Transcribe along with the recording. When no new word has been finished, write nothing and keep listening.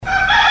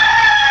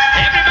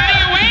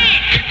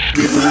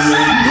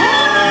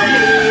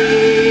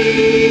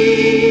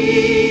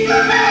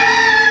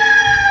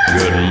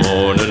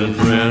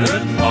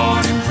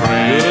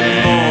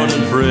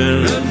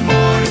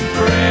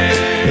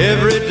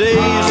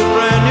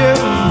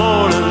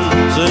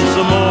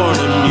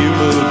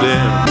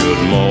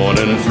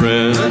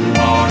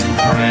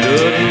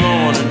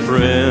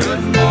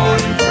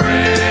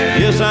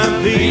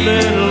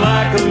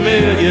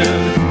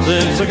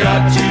I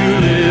got you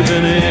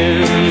living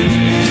in.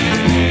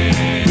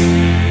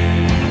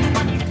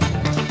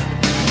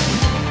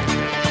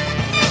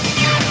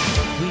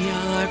 We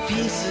are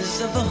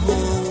pieces of a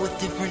whole with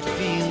different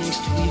feelings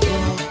to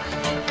evoke,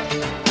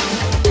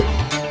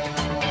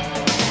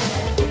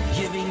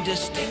 giving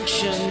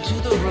distinction to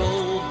the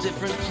role,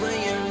 different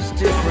players,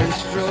 different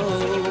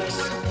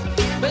strokes.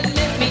 But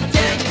let me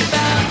tell you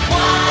about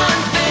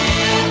one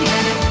thing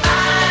I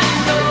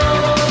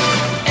know.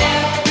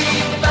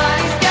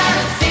 Everybody's got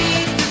a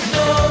seed to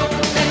sow.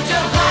 Let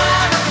your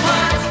heart of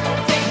hearts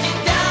take you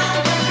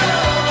down the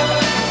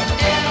road.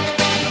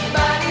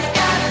 Everybody's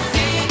got a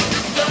seed to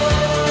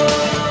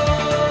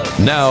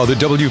sow. Now, the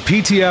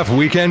WPTF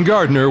Weekend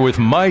Gardener with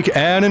Mike,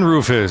 Ann, and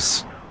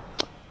Rufus.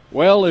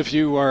 Well, if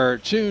you are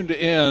tuned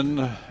in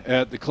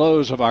at the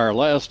close of our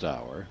last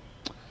hour,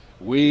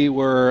 we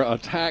were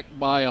attacked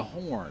by a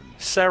horn.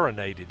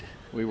 Serenaded.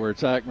 We were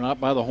attacked not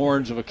by the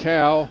horns of a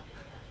cow,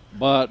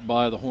 but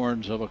by the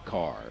horns of a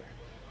car.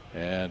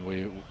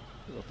 And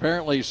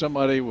apparently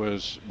somebody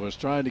was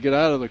trying to get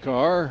out of the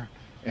car,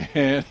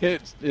 and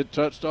it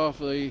touched off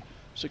the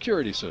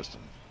security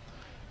system.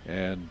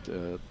 And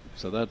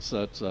so that's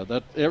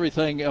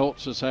everything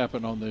else has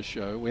happened on this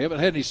show. We haven't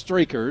had any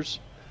streakers.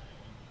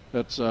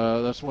 That's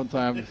one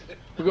time.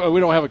 We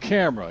don't have a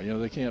camera. You know,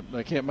 they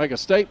can't make a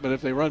statement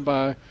if they run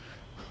by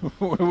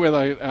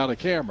without a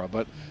camera.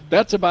 But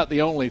that's about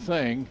the only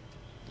thing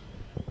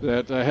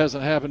that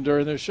hasn't happened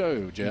during this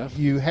show, Jeff.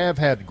 You have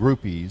had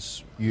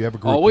groupies. You have a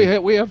groupie. Oh,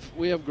 we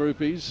have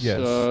groupies.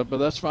 Yes. But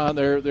that's fine.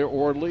 They're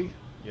orderly.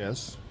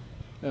 Yes.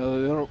 They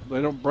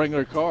don't bring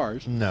their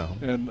cars. No.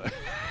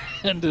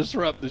 And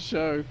disrupt the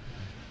show.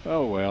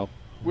 Oh well.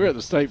 We're at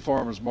the State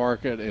Farmers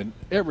Market, and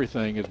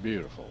everything is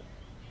beautiful.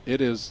 It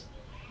is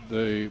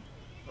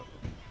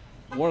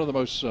one of the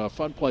most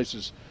fun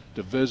places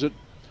to visit.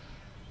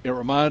 It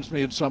reminds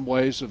me in some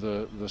ways of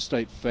the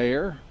state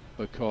fair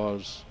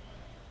because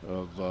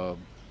of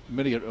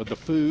many of the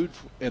food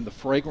and the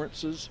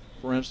fragrances.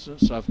 For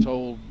instance, I've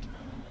told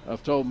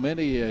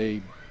many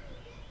a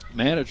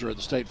manager at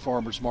the State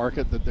Farmers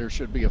Market that there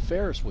should be a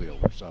Ferris wheel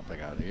or something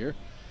out here,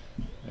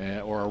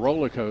 or a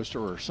roller coaster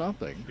or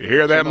something. You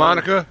hear that,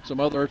 Monica? Some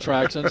other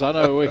attractions. I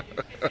know.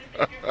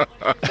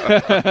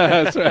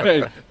 That's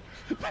right.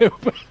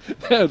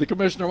 The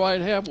commissioner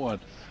might have one.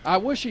 I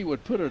wish he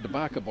would put a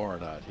tobacco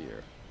barn out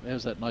here. It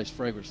has that nice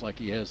fragrance like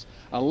he has.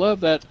 I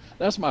love that.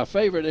 That's my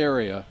favorite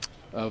area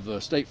of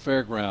the state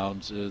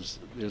fairgrounds is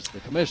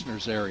the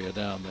commissioner's area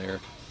down there,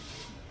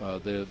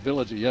 the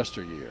Village of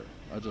Yesteryear.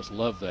 I just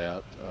love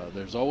that.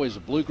 There's always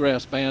a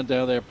bluegrass band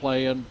down there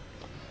playing.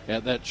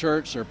 At that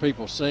church, there are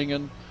people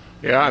singing.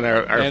 Yeah, and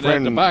our friend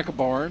at the tobacco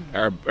barn.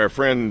 Our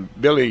friend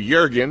Billy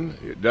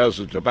Jurgen does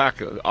the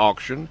tobacco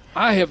auction.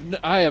 I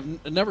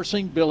have never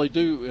seen Billy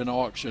do an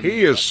auction.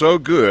 He is so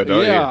good.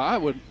 Yeah, I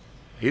would.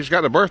 He's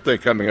got a birthday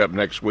coming up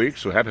next week,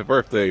 so happy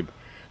birthday,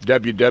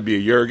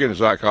 W.W. Jurgen,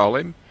 as I call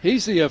him.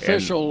 He's the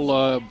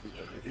official.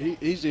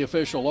 He's the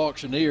official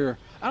auctioneer.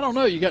 I don't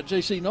know. You got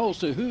J.C. Knowles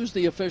too. Who's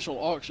the official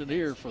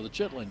auctioneer for the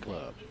Chitlin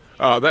Club?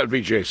 That would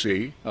be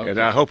J.C. Okay. And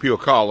I hope he'll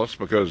call us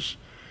because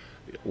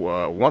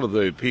one of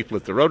the people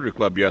at the Rotary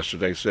Club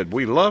yesterday said,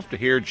 we love to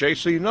hear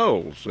J.C.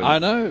 Knowles. And I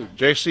know.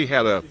 J.C.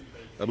 had a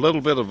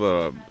little bit of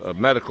a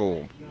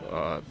medical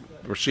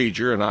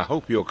procedure, and I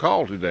hope he'll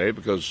call today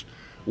because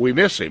we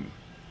miss him.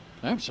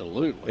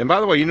 Absolutely. And by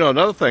the way,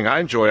 another thing I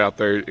enjoy out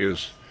there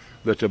is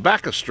the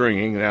tobacco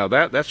stringing. Now,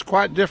 that's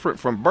quite different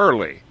from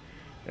Burley.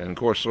 And, of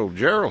course, old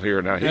Gerald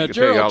here, now he can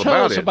tell you all tell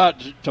about us it.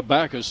 about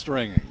tobacco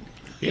stringing.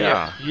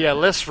 Yeah. Yeah,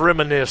 let's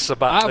reminisce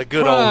about the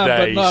good tried, old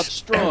days. But not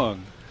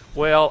strung.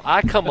 Well,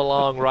 I come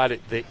along right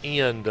at the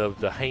end of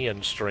the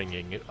hand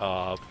stringing.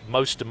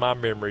 Most of my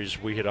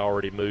memories, we had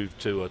already moved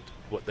to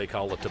what they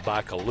call a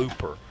tobacco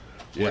looper,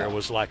 where it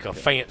was like a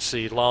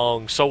fancy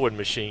long sewing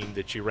machine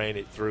that you ran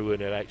it through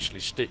and it actually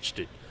stitched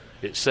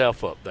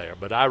itself up there.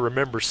 But I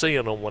remember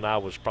seeing them when I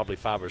was probably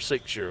 5 or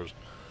 6 years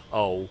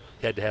old.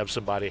 Had to have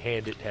somebody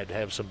hand it, had to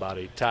have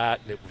somebody tie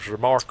it, and it was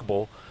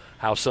remarkable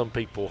how some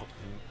people,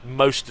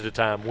 most of the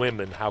time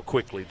women, how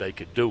quickly they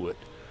could do it.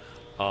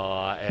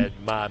 And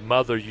my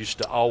mother used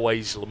to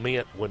always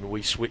lament when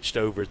we switched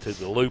over to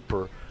the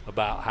looper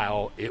about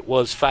how it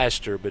was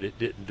faster, but it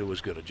didn't do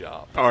as good a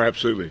job. Oh,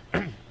 absolutely.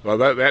 Well,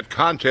 that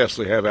contest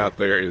they have out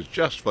there is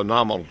just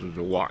phenomenal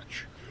to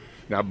watch.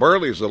 Now,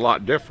 Burley is a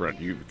lot different.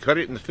 You cut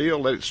it in the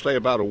field, let it stay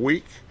about a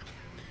week,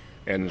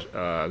 and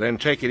then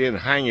take it in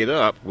and hang it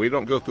up. We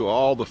don't go through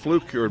all the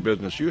flue-cured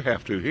business you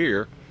have to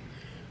here,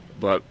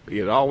 but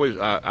I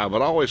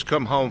would always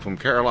come home from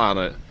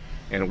Carolina,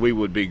 and we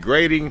would be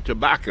grading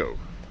tobacco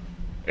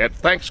at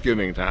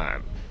Thanksgiving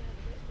time.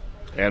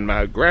 And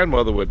my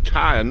grandmother would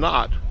tie a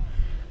knot,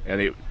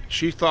 and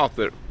she thought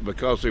that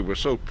because they were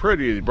so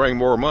pretty, they'd bring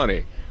more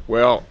money.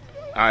 Well,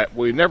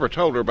 we never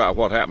told her about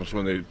what happens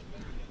when they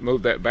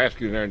moved that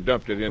basket in there and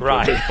dumped it in.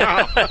 Right.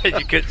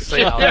 You couldn't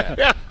see all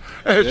that.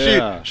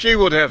 She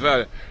would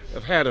have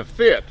had a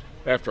fit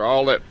after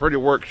all that pretty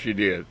work she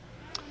did.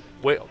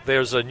 Well,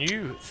 there's a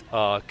new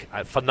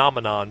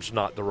phenomenon's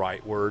not the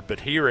right word, but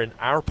here in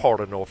our part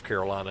of North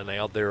Carolina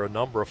now, there are a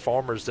number of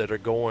farmers that are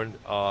going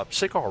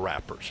cigar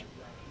wrappers.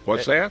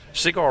 What's that?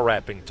 Cigar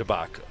wrapping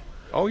tobacco.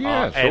 Oh,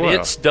 yeah. And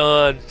it's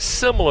done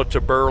similar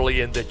to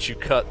burley in that you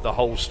cut the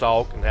whole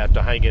stalk and have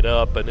to hang it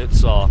up, and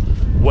it's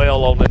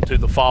well on into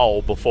the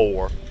fall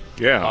before.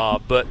 Yeah.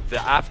 But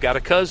I've got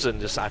a cousin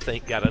that's, I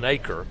think, got an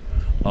acre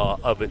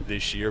of it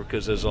this year,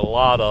 because there's a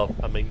lot of,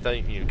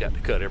 you've got to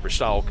cut every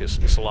stalk.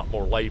 It's a lot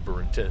more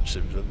labor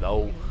intensive than the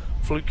old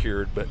flue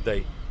cured, but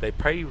they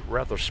pay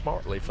rather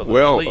smartly for the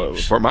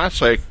leaves. For my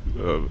sake,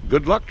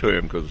 good luck to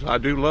him, because I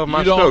do love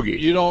my stogie.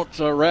 You don't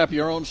wrap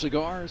your own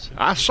cigars?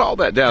 I saw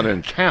that down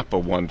in Tampa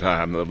one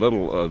time, the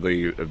little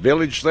the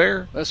village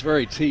there. That's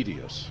very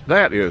tedious.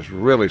 That is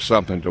really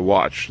something to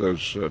watch,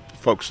 those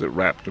folks that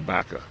wrap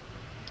tobacco.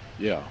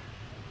 Yeah.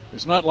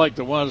 It's not like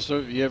the ones,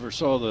 you ever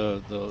saw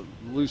the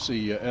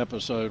Lucy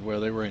episode where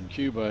they were in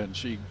Cuba and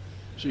she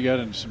got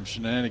into some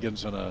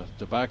shenanigans in a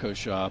tobacco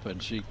shop,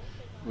 and she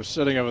was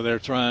sitting over there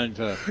trying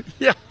to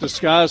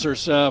disguise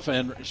herself,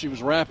 and she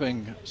was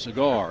wrapping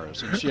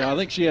cigars. And I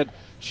think she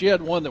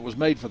had one that was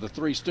made for the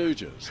Three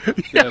Stooges.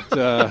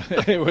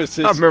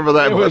 I remember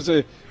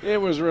that.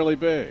 It was really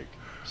big.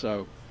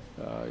 So,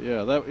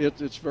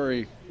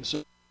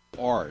 it's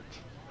art.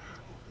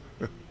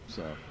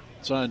 So,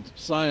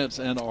 science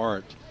and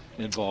art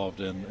involved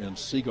in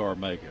cigar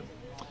making.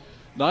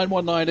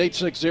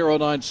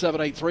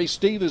 919-860-9783.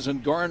 Steve is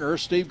in Garner.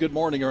 Steve, good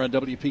morning. You're on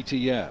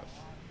WPTF.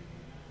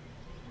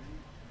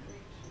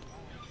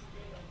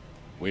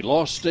 We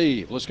lost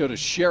Steve. Let's go to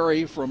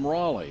Sherry from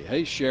Raleigh.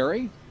 Hey,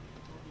 Sherry.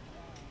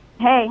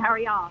 Hey, how are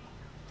y'all?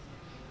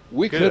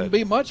 We couldn't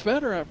be much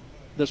better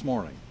this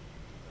morning.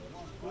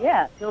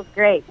 Yeah, it feels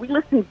great. We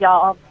listen to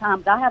y'all all the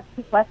time. Do I have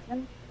 2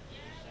 questions?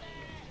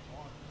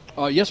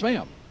 Yes,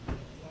 ma'am.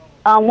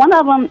 One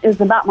of them is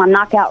about my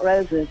knockout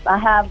roses. I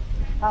have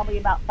probably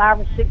about 5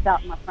 or 6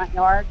 out in my front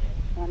yard,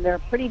 and they're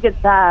pretty good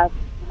size.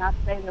 And I'd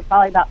say they're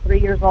probably about 3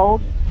 years old.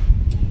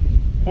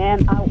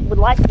 And I would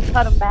like to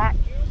cut them back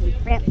and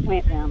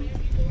transplant them.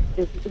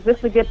 Is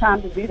this a good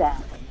time to do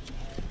that?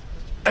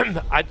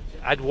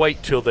 I'd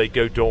wait till they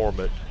go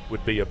dormant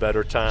would be a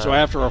better time. So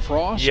after a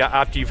frost? Yeah,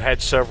 after you've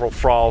had several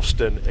frosts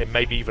and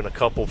maybe even a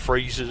couple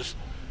freezes.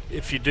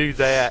 If you do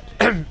that,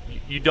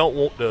 you don't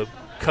want to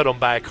cut them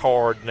back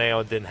hard now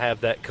and then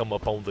have that come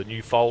up on the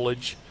new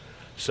foliage.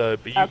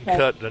 But you can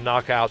cut the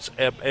knockouts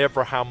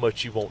ever how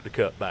much you want to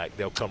cut back.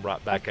 They'll come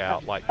right back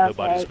out like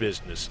nobody's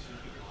business.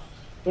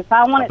 If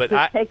I wanted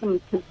to take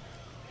them to...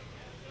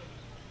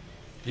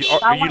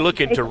 Are you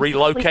looking to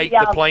relocate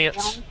the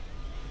plants?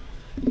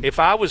 If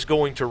I was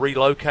going to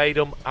relocate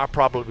them, I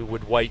probably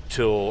would wait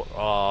till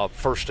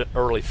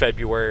early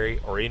February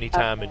or any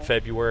time in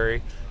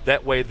February.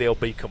 That way they'll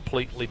be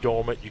completely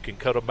dormant. You can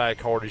cut them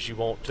back hard as you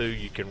want to.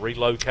 You can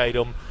relocate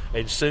them.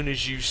 And as soon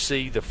as you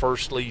see the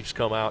first leaves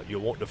come out,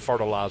 you'll want to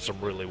fertilize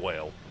them really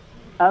well.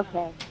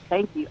 Okay,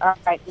 thank you. All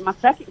right, and my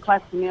second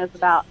question is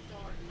about,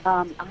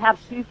 I have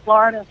 2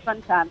 Florida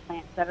sunshine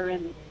plants that are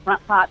in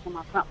front pots on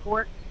my front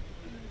porch.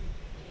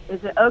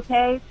 Is it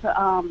okay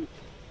to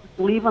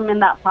leave them in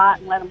that pot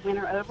and let them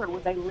winter over, or will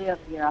they live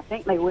here? I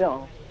think they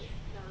will.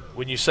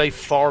 When you say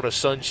Florida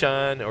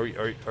sunshine,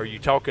 are you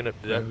talking?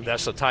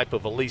 That's a type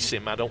of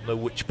Elysium. I don't know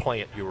which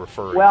plant you're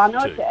referring to. Well, I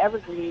know it's an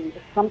evergreen.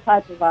 It's some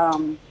type of.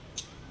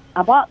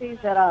 I bought these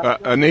at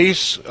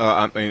anise.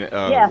 Yes,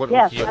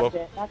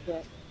 that's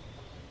it.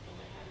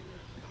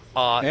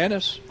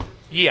 Anise.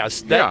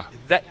 Yes,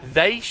 that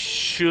they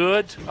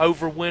should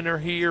overwinter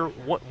here.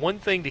 One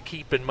thing to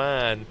keep in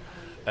mind: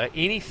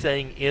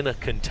 anything in a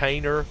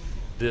container,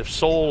 the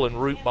soil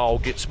and root ball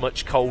gets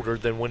much colder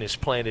than when it's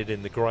planted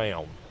in the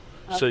ground.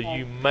 So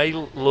you may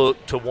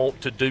look to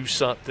want to do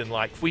something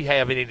like, if we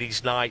have any of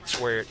these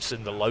nights where it's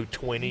in the low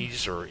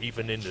 20s or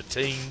even in the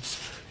teens,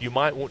 you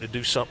might want to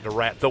do something to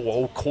wrap the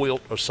old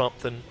quilt or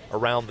something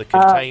around the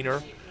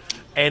container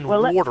and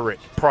water it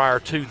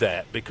prior to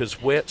that,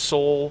 because wet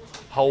soil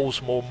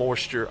holds more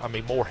moisture,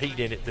 more heat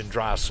in it than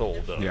dry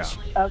soil does. Yeah.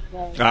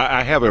 Okay.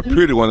 I have a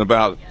pretty one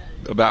about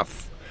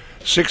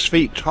 6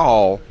 feet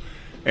tall,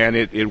 and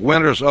it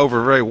winters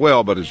over very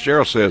well, but as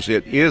Gerald says,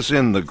 it is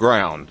in the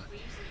ground.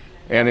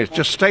 And it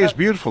just stays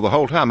beautiful the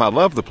whole time. I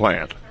love the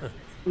plant.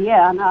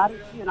 Yeah, no, I do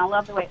too, and I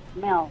love the way it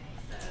smells.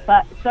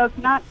 But so is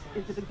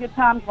it a good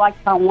time, like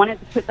if I wanted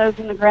to put those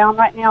in the ground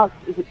right now,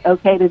 is it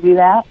okay to do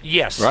that?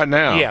 Yes. Right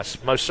now?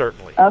 Yes, most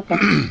certainly. Okay.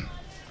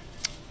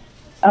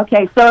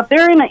 Okay, so if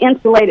they're in an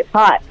insulated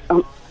pot,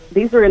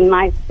 these are in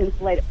nice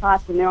insulated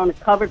pots, and they're on a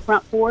covered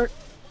front porch.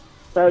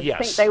 So do you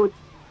think they would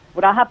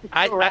I have to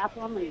still wrap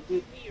them?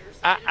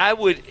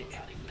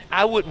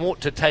 I wouldn't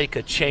want to take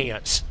a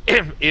chance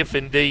if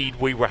indeed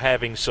we were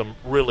having some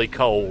really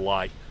cold,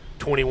 like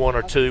 21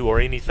 or 2 or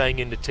anything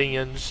in the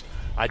 10s.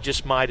 I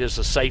just might, as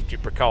a safety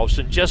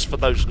precaution, just for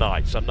those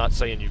nights. I'm not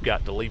saying you've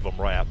got to leave them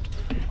wrapped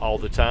all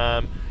the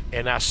time.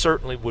 And I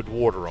certainly would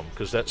water them,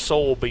 because that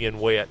soil being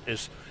wet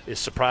is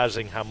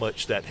surprising how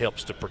much that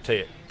helps to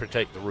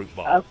protect the root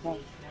ball. Okay.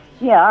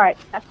 Yeah, all right.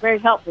 That's very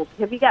helpful.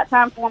 Have you got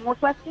time for one more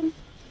question?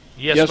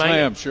 Yes,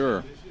 ma'am.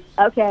 Sure.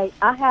 Okay,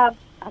 I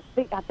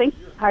think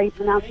how you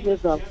pronounce it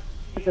is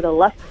it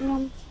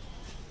Illustrium?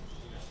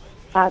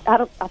 I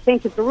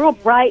think it's a real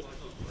bright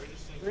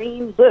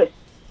green bush.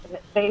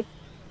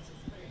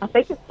 I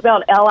think it's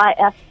spelled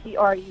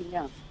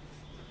Listrum.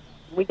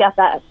 We got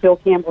that at Phil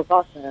Campbell's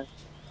also.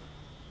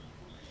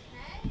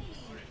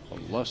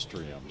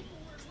 Illustrium.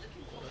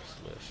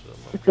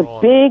 It's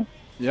a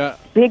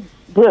big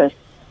bush.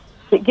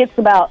 It gets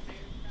about,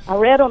 I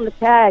read on the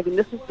tag, and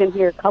this has been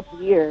here a couple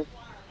of years,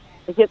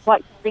 it gets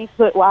like 3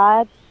 foot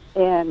wide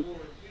and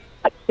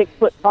like 6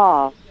 foot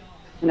tall.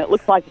 And it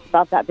looks like it's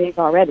about that big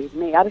already to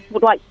me. I just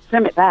would like to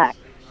trim it back.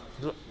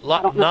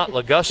 Not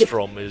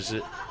ligustrum, is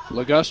it?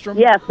 Ligustrum?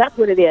 Yes, that's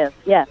what it is.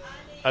 Yes.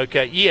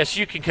 Okay. Yes,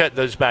 you can cut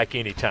those back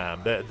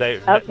anytime. Okay.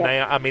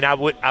 Now, I mean, I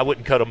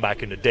wouldn't cut them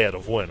back in the dead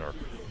of winter,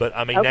 but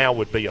I mean, Okay. now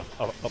would be a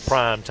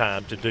prime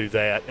time to do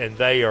that, and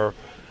they are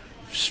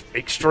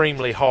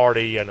extremely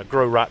hardy and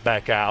grow right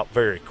back out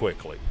very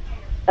quickly.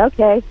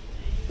 Okay.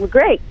 Well,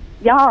 great.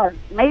 Y'all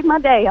made my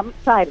day. I'm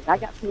excited. I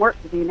got some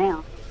work to do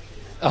now.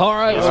 All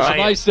right. Yes, Well, it's a ma'am.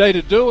 nice day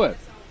to do it.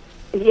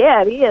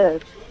 Yeah, it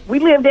is. We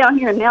live down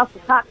here in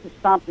Nelson Cox's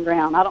stomping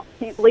ground.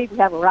 Can't believe we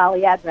have a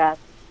Raleigh address.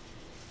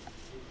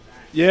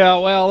 Yeah,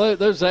 well,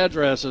 those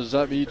addresses,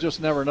 I mean, you just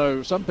never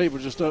know. Some people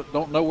just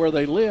don't know where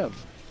they live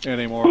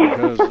anymore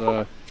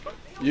because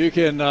you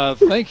can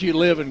think you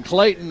live in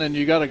Clayton and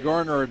you got a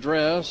Garner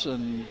address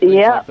and things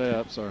like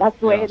that. So, that's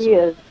the way it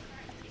is.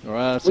 All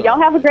right. Well, y'all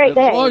have a great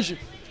day. As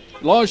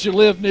long as you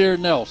live near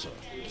Nelson.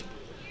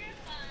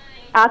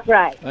 That's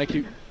right. Thank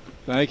you.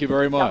 Thank you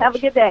very much. Y'all have a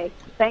good day.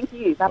 Thank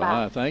you.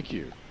 Bye-bye. Bye. Thank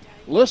you.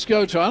 Let's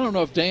go to, I don't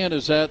know if Dan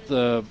is at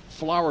the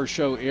flower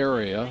show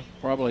area.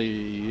 Probably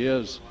he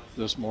is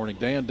this morning.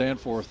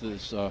 Danford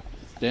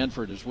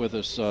is with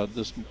us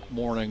this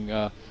morning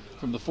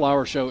from the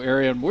flower show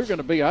area. And we're going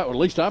to be out, or at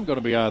least I'm going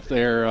to be out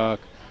there a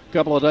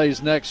couple of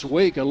days next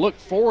week. I look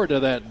forward to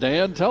that,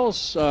 Dan. Tell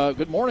us,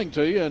 good morning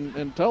to you,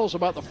 and tell us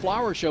about the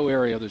flower show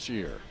area this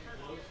year.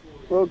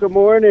 Well, good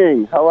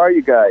morning. How are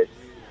you guys?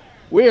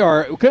 We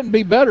couldn't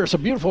be better. It's a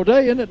beautiful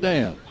day, isn't it,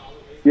 Dan?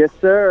 Yes,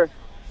 sir.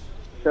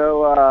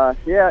 So,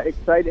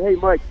 excited. Hey,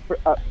 Mike,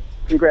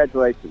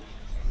 congratulations.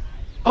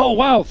 Oh,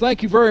 wow.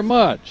 Thank you very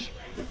much.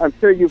 I'm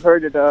sure you've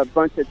heard it a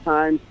bunch of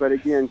times, but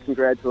again,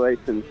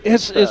 congratulations.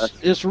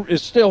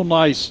 It's still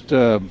nice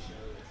to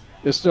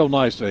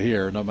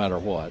hear, no matter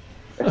what.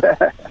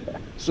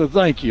 So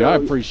thank you. I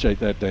appreciate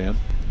that, Dan.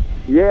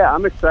 Yeah,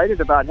 I'm excited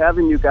about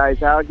having you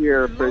guys out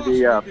here for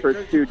the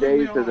first 2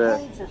 days of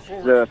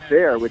the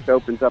fair, which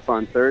opens up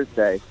on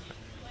Thursday.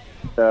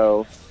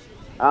 So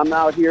I'm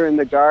out here in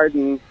the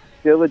garden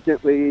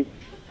diligently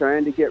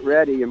trying to get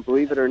ready, and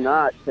believe it or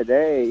not,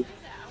 today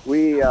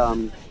we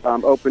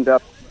opened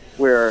up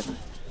where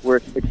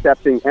we're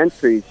accepting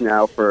entries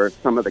now for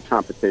some of the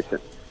competition.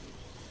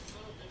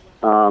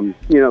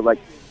 Like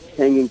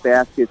hanging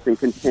baskets and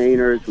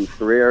containers and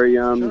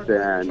terrariums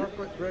and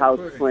house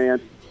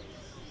plants.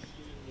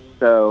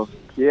 So,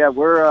 yeah,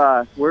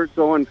 we're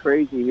going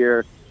crazy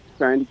here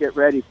trying to get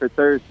ready for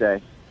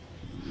Thursday.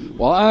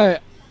 Well,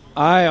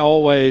 I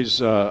always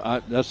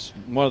that's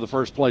one of the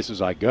first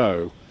places I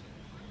go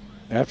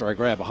after I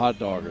grab a hot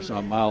dog or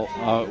something.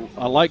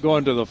 I like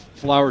going to the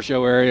flower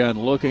show area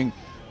and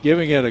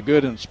giving it a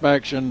good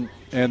inspection,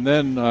 and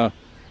then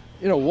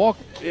walk.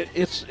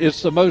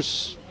 It's the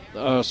most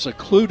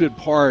secluded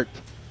part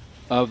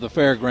of the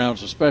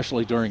fairgrounds,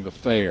 especially during the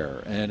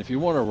fair. And if you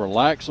want to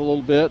relax a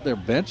little bit, there are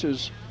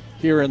benches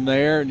here and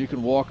there, and you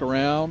can walk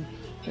around,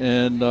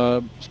 and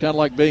it's kind of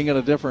like being in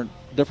a different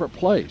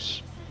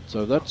place.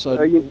 So that's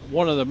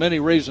one of the many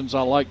reasons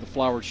I like the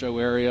flower show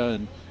area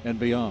and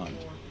beyond.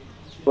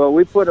 Well,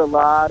 we put a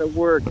lot of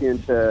work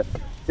into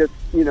just,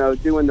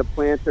 doing the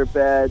planter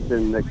beds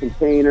and the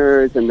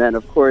containers, and then,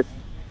 of course,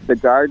 the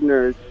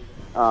gardeners,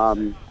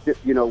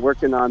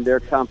 working on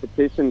their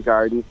competition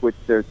gardens, which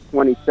there's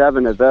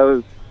 27 of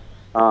those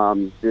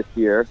this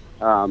year.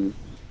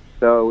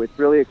 So it's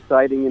really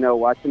exciting,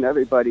 watching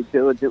everybody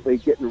diligently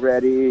getting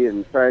ready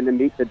and trying to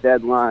meet the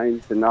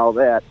deadlines and all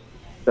that.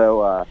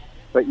 So,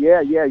 what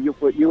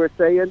you were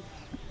saying,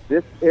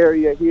 this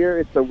area here,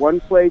 it's the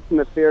one place in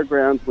the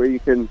fairgrounds where you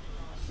can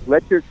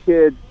let your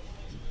kids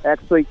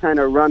actually kind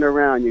of run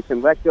around. You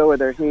can let go of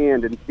their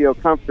hand and feel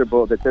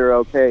comfortable that they're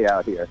okay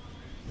out here.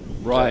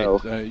 Right.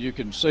 So, you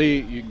can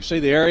see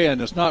the area,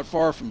 and it's not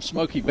far from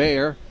Smoky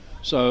Bear,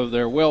 so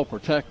they're well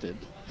protected.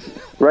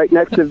 Right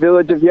next to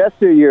Village of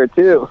Yesteryear,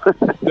 too.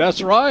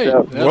 That's right.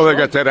 They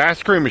got that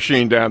ice cream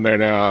machine down there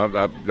now.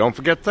 Don't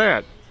forget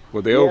that.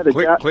 With the old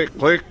click, click,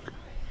 click.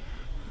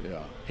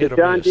 Yeah. The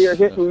John Deere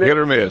hit and miss. Hit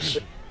or miss.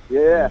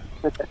 Yeah.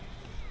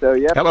 So,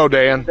 yeah. Hello,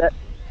 Dan.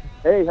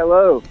 Hey,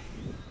 hello.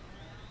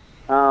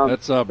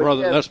 That's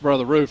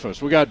Brother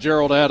Rufus. We got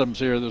Gerald Adams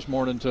here this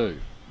morning, too.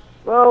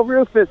 Well,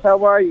 Rufus,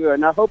 how are you?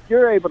 And I hope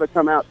you're able to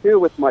come out, too,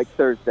 with Mike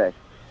Thursday.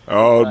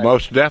 Oh,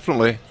 most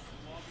definitely.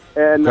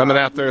 And coming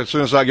out there as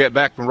soon as I get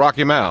back from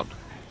Rocky Mount.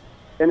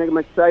 And I'm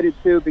excited,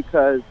 too,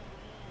 because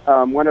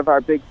one of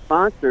our big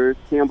sponsors,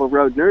 Campbell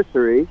Road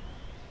Nursery,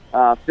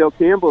 Phil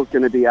Campbell is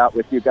going to be out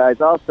with you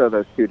guys also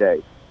those 2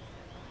 days.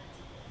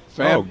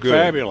 Good.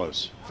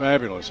 Fabulous.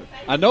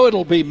 I know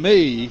it'll be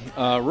me.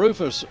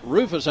 Rufus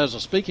has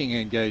a speaking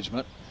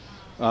engagement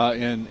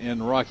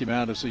in Rocky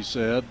Mount, as he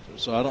said.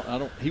 So I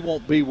don't. He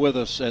won't be with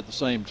us at the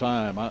same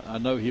time. I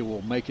know he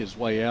will make his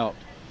way out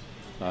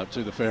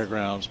to the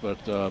fairgrounds, but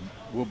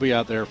we'll be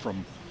out there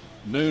from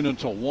noon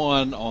until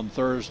 1 on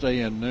Thursday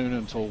and noon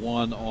until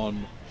 1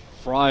 on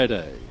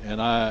Friday. And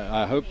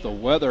I hope the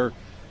weather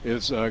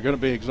is going to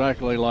be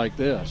exactly like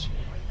this.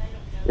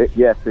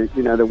 Yes,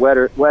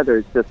 the weather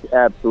is just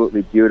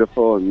absolutely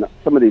beautiful, and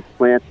some of these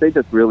plants, they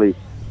just really,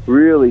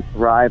 really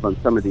thrive on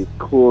some of these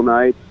cool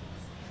nights.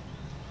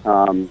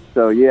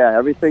 So yeah,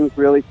 everything's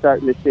really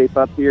starting to shape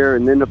up here.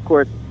 And then of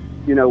course,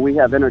 we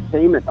have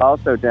entertainment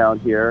also down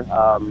here.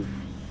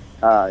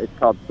 It's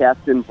called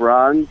Captain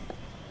Bronze,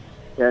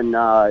 and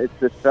it's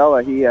this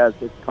fella.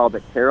 It's called a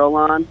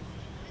carillon,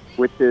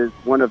 which is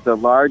one of the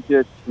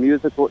largest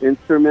musical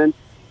instruments,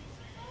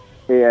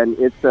 and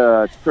it's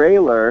a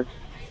trailer.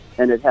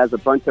 And it has a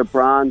bunch of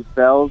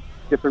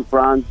different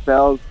bronze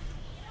bells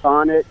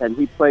on it, and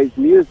he plays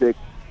music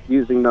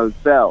using those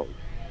bells.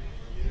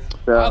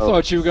 So, I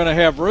thought you were going to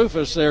have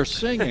Rufus there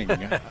singing.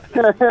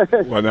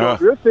 Well, no.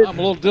 Rufus, I'm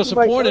a little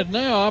disappointed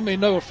now. I mean,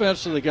 no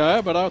offense to the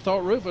guy, but I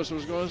thought Rufus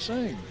was going to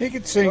sing. He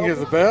could sing to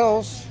the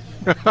bells.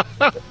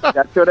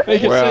 That's what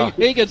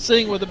He could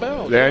sing with the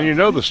bells. Dan, you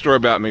know the story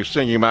about me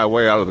singing my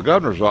way out of the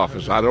governor's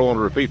office. I don't want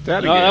to repeat that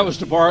again. No, that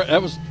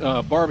was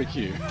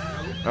barbecue.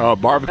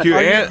 Barbecue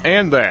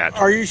and that.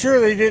 Are you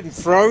sure they didn't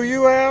throw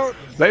you out?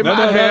 They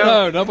might have.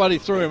 No, nobody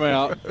threw him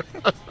out.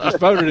 Just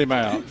voted him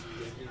out.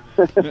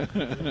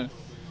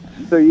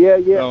 So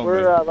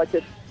we're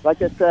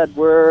like I said,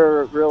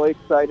 we're really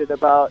excited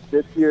about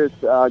this year's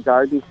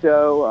garden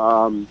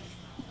show.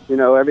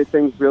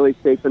 Everything's really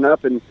shaping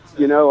up, and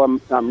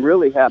I'm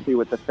really happy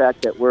with the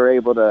fact that we're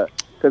able to,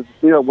 because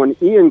when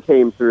Ian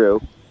came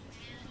through,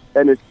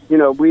 and it's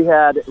we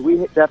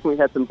definitely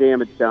had some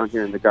damage down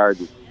here in the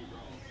garden.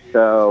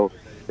 So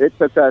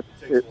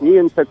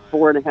Ian took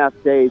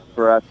 4.5 days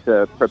for us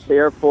to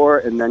prepare for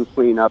and then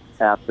clean up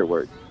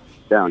afterwards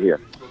down here.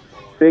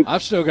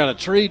 I've still got a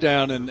tree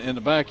down in the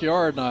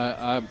backyard,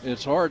 and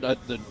it's hard.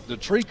 The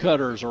tree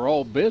cutters are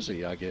all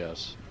busy, I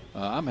guess.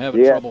 I'm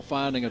having trouble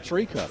finding a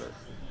tree cutter.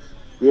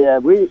 Yeah,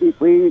 we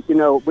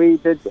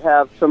did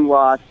have some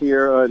loss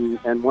here,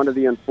 and one of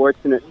the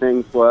unfortunate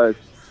things was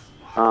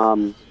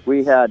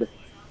we have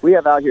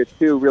out here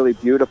 2 really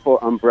beautiful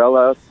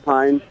umbrella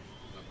pines.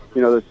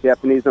 Those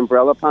Japanese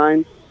umbrella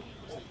pines.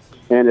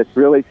 And it's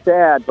really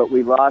sad, but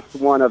we lost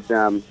one of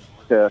them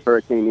to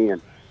Hurricane Ian.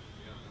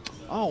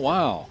 Oh,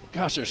 wow.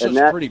 Gosh, there's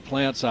such pretty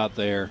plants out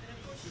there.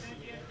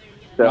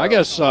 So, I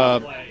guess,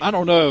 I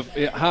don't know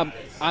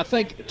I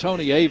think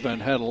Tony Avon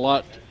had a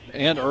lot,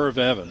 and Irv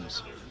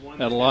Evans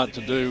had a lot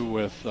to do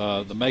with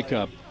the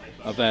makeup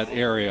of that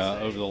area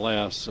over the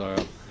last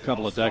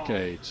couple of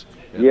decades.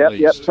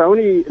 Yep.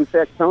 Tony's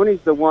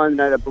the one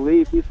that I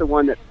believe he's the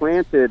one that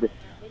planted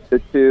the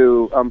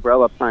 2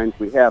 umbrella pines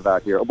we have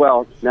out here.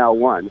 Well, now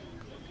 1.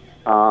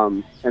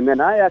 And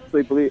then I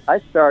actually believe I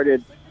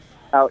started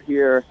out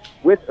here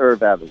with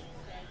Irv Evans.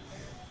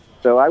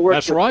 So I worked.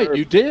 That's right, Irv.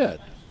 You did.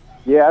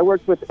 Yeah, I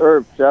worked with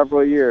Irv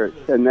several years,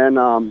 and then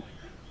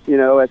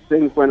as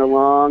things went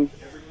along,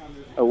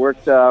 I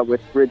worked with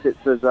Bridget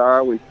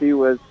Cesar when she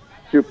was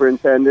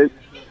superintendent,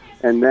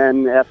 and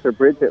then after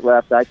Bridget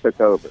left, I took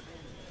over.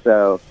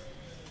 So,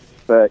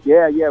 but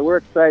yeah, we're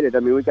excited. I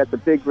mean, we got the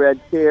big red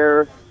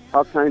chair.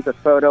 All kinds of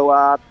photo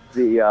ops,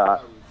 the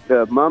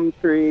mum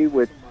tree,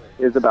 which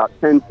is about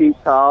 10 feet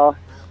tall.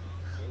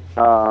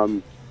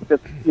 Lots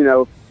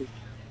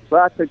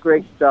of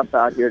great stuff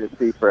out here to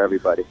see for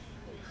everybody.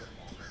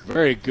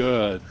 Very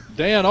good.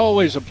 Dan,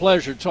 always a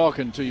pleasure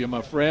talking to you,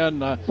 my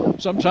friend.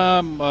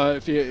 Sometime,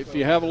 if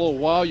you have a little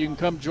while, you can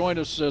come join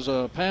us as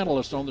a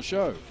panelist on the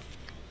show.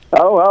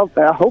 Oh, well,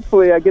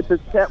 hopefully I get to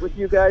chat with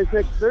you guys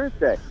next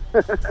Thursday.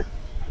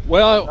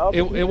 Well,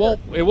 it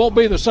won't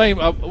be the same.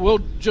 We'll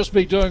just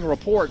be doing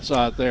reports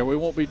out there. We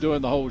won't be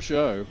doing the whole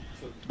show.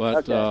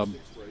 But, okay.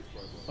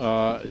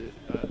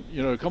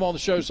 Come on the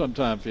show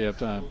sometime if you have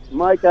time.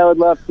 Mike, I would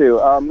love to.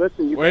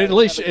 Listen,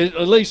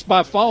 at least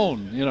by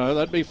phone,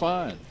 that'd be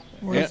fine.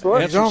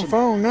 He's on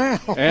phone now.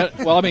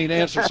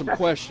 Answer some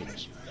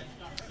questions.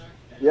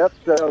 Yep.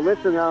 So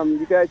listen,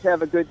 you guys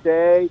have a good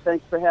day.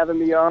 Thanks for having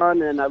me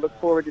on, and I look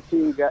forward to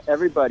seeing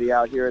everybody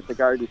out here at the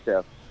garden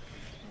show.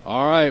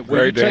 All right.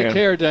 Well, you take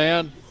care,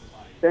 Dan.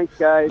 Thanks,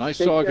 guys. Nice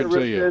Take talking care,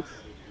 to you.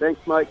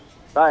 Thanks, Mike.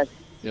 Bye.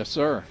 Yes,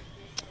 sir.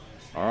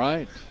 All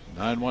right.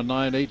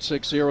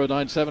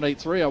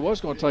 919-860-9783. I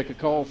was going to take a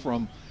call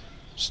from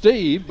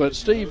Steve, but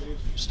Steve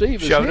is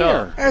Showed here.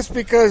 up. That's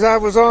because I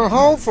was on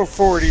hold for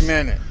 40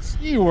 minutes.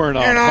 You weren't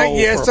on hold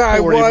yes, for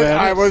 40 minutes.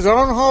 I was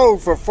on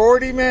hold for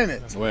 40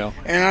 minutes. Well,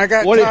 and I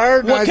got What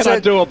tired. And can I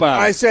do about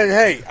it? I said,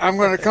 hey, I'm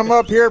going to come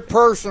up here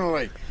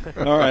personally.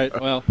 All right.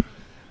 Well,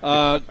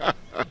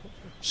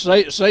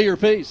 say your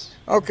piece.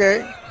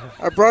 Okay.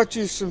 I brought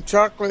you some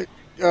chocolate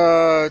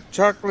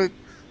chocolate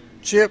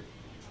chip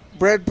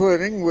bread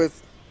pudding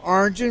with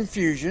orange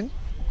infusion.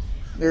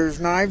 There's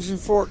knives and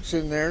forks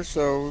in there,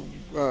 so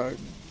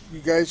you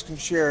guys can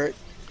share it.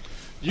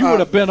 You would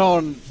have been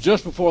on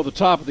just before the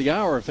top of the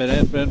hour if it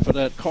hadn't been for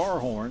that car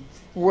horn.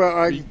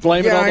 Well, You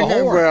blame it on the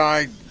horn.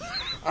 Well,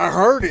 I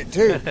heard it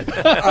too.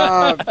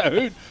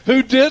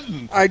 Who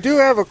didn't? I do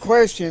have a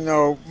question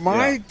though.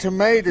 My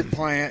tomato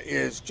plant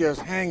is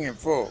just hanging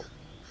full.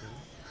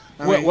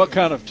 I mean, What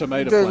kind of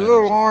tomato the plant?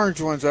 little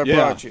orange ones I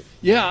brought you.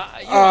 Yeah,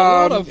 a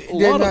lot of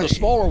the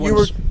smaller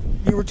ones.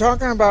 You were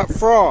talking about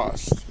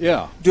frost.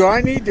 Yeah. Do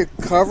I need to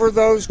cover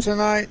those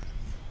tonight?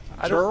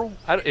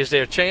 Is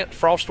there a chance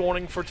frost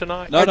warning for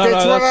tonight? No,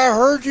 That's what I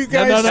heard you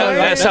guys say.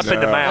 That's up in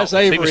the mountains.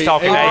 That's He was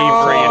talking Avery.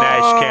 Avery and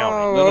Ashe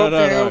County.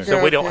 Okay,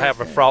 So we don't have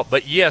a frost.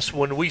 But yes,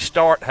 when we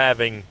start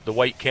having the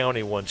Wake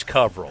County ones,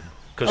 cover them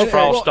because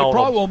frost it on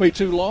probably them. won't be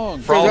too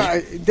long.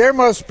 There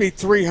must be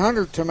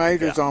 300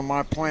 tomatoes on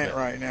my plant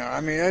right now.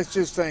 I mean, that's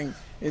just thing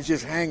is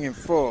just hanging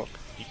full.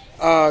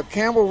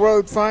 Campbell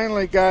Road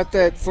finally got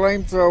that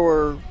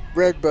flamethrower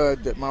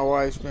redbud that my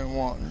wife's been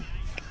wanting.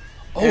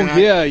 Oh,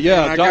 And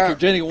yeah. I Dr. got-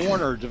 Jenny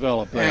Warner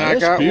developed that. And I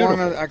It's got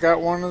beautiful. I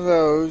got one of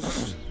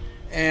those,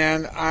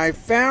 and I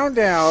found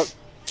out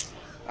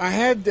I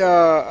had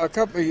a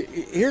couple.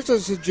 Here's a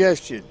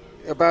suggestion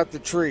about the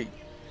tree.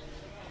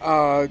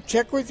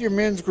 Check with your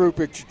men's group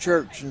at your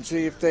church and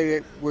see if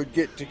they would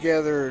get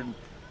together and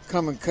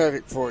come and cut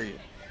it for you,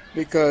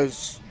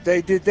 because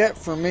they did that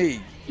for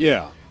me.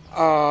 Yeah.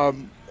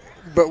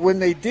 But when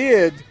they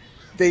did,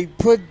 they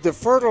put the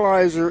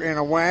fertilizer in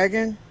a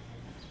wagon,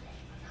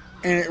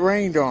 and it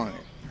rained on it.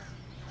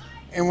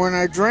 And when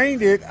I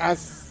drained it,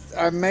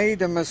 I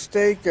made a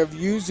mistake of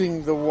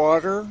using the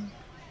water,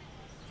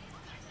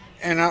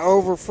 and I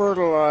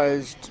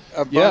over-fertilized a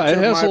bunch Yeah, it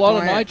of has my a lot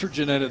of plant.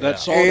 nitrogen in it, that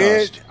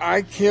sawdust.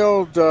 I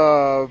killed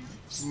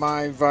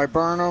my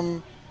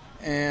viburnum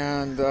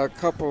and a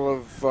couple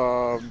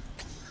of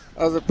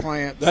other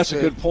plants. That's a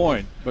that- good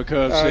point,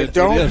 because it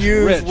don't is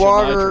use rich in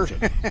water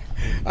nitrogen.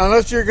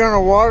 unless you're going to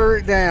water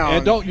it down.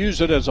 And don't use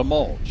it as a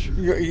mulch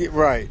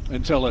Right.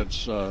 until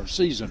it's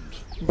seasoned.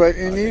 But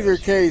in either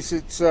case,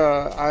 it's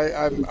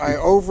I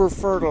over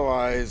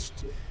fertilized,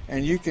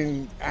 and you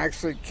can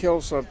actually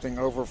kill something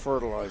over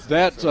fertilized.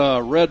 That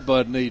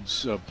redbud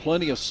needs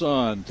plenty of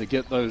sun to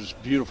get those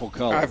beautiful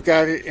colors. I've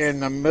got it in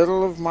the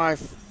middle of my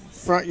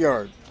front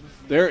yard.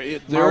 My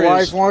My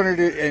wife wanted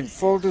it in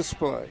full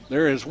display.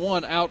 There is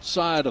one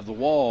outside of the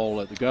wall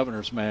at the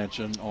governor's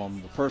mansion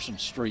on the Person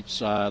Street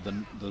side,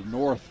 the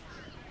north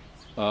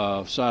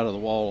side of the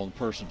wall on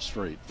Person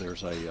Street.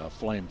 There's a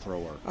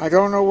flamethrower. I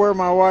don't know where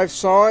my wife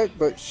saw it,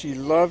 but she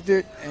loved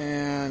it,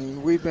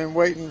 and we've been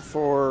waiting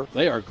for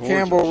They are gorgeous.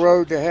 Campbell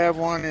Road to have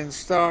one in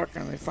stock,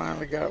 and they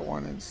finally got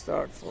one in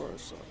stock for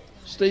us. So.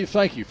 Steve,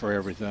 thank you for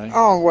everything.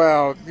 Oh,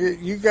 well,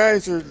 you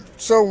guys are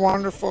so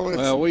wonderful.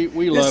 Well, we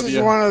love This is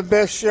you. one of the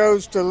best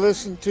shows to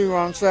listen to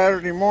on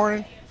Saturday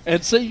morning.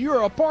 And see,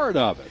 you're a part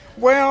of it.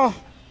 Well,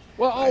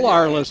 all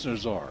our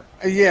listeners are.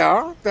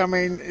 Yeah, I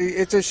mean,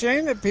 it's a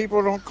shame that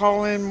people don't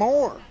call in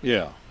more.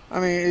 Yeah. I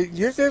mean,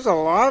 there's a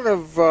lot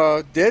of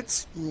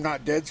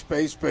not dead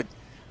space, but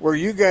where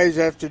you guys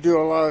have to do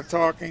a lot of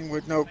talking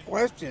with no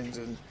questions,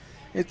 and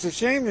it's a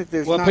shame that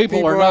there's not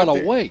people are not out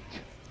there. awake.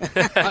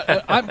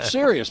 I'm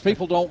serious.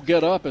 People don't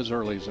get up as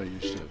early as they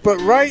used to. But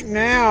right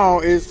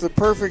now is the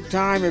perfect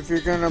time if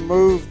you're going to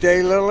move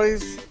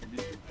daylilies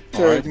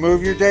to All right.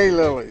 move your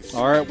daylilies.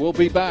 All right, we'll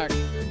be back.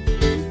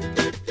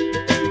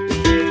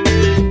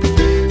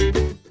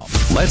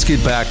 Let's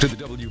get back to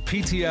the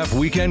WPTF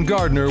Weekend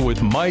Gardener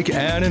with Mike,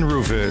 Ann, and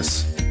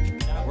Rufus.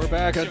 We're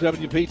back on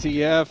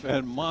WPTF,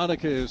 and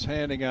Monica is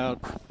handing out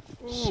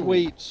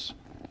sweets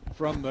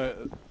from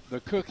the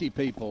cookie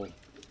people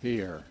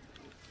here.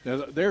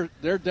 Now,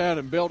 they're down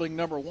in building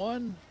number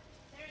 1.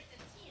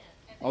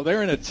 Oh,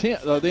 they're in a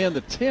tent. Oh, they're in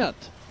the tent.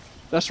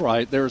 That's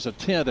right. There's a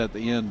tent at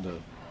the end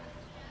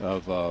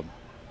of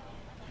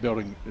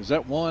building. Is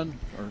that 1?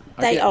 Or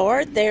They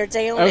are. They're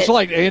down. It's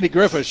like the Andy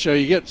Griffith show.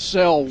 You get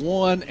cell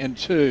 1 and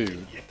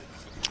 2.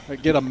 I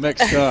get them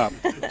mixed up.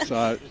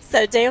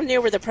 So down near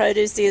where the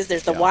produce is,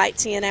 there's the white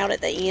tent out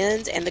at the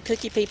end, and the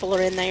cookie people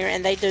are in there,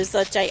 and they do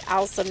such a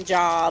awesome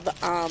job.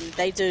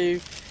 They do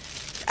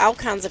all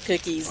kinds of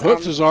cookies.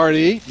 Hooks has already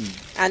eaten.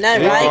 I know,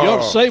 right? You ought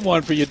to save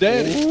one for your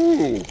daddy.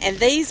 Ooh. And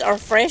these are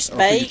fresh Or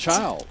for your baked.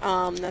 child.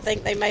 I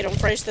think they made them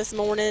fresh this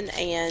morning,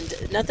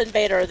 and nothing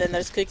better than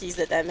those cookies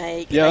that they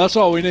make. Yeah, that's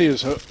all we need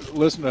is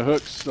listen to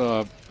Hook's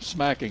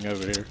smacking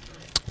over here.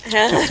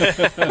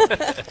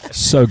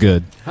 So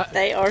good.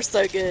 They are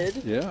so good.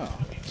 Yeah.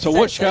 So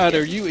which kind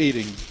are you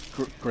eating,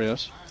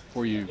 Chris?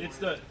 For you?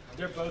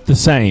 They're both the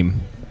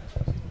same.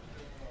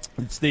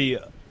 It's the.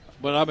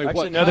 But I mean,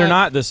 actually, what no, they're kind-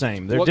 not the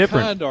same. They're what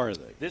different. kind are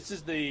they? This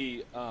is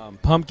the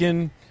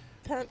pumpkin,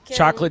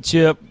 chocolate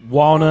chip,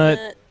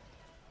 walnut,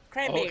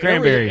 cranberry.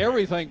 cranberry.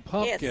 Everything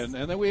pumpkin.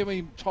 And then we haven't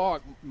even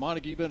talked.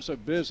 Monica, you've been so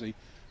busy.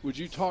 would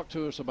you talk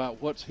to us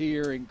about what's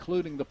here,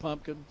 including the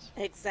pumpkins?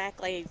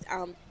 Exactly.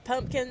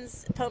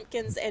 Pumpkins,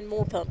 and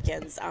more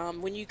pumpkins.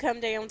 When you come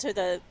down to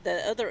the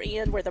other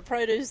end where the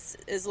produce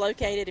is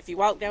located, if you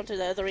walk down to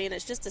the other end,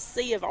 it's just a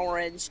sea of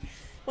orange.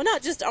 Well,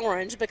 not just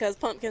orange, because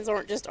pumpkins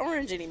aren't just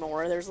orange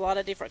anymore. There's a lot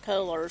of different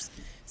colors.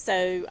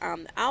 So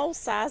all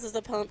sizes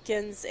of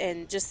pumpkins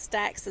and just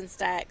stacks and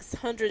stacks,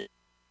 hundreds.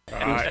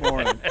 This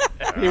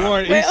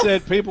morning. He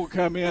said people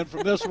come in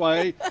from this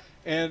way,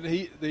 and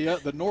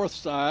the north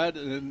side,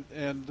 and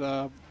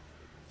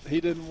he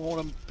didn't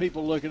want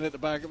people looking at the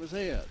back of his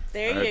head.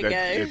 There you go.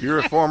 If you're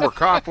a former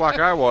cop like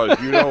I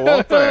was, you don't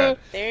want that.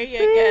 There you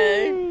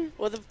go.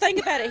 Well, the thing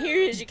about it here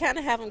is you kind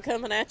of have them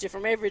coming at you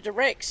from every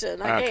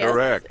direction, I guess,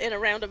 correct. in a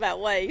roundabout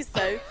way.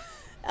 So,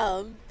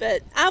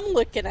 but I'm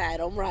looking at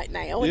them right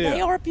now, and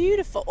they are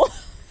beautiful.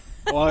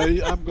 Well,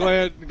 I'm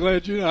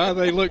glad you know how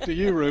they look to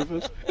you,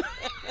 Rufus.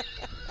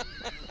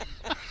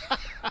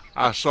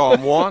 I saw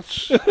him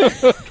once,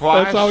 twice,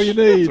 That's all you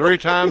need. 3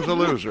 times a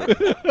loser.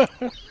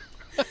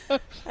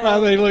 How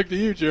they look to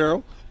you,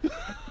 Gerald?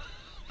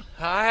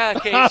 I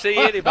can't see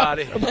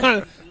anybody.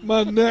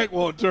 My neck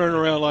won't turn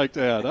around like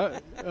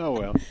that. Oh,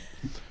 well.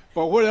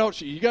 But what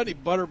else? You got any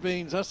butter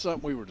beans? That's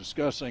something we were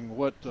discussing,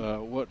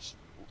 what's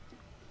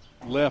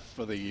left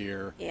for the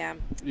year. Yeah.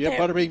 You have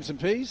butter beans and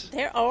peas?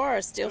 There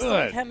are still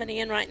some coming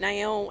in right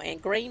now,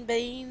 and green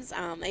beans.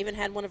 I even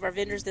had one of our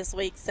vendors this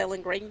week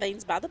selling green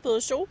beans by the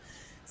bushel.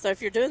 So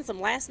if you're doing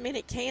some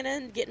last-minute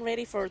canning, getting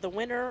ready for the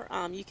winter,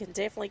 you can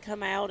definitely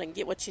come out and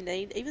get what you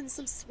need. Even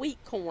some sweet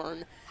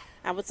corn.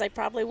 I would say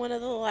probably one of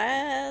the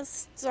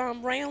last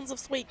rounds of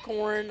sweet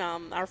corn.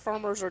 Our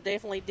farmers are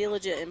definitely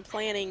diligent in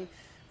planting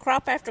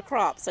crop after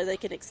crop so they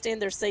can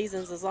extend their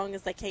seasons as long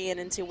as they can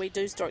until we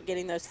do start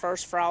getting those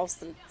first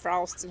frosts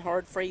and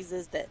hard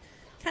freezes that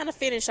kind of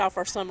finish off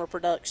our summer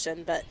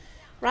production. But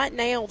right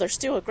now, there's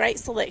still a great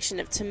selection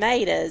of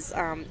tomatoes,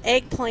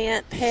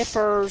 eggplant,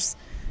 peppers.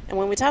 And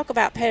when we talk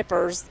about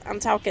peppers, I'm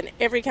talking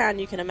every kind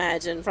you can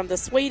imagine, from the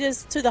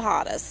sweetest to the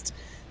hottest.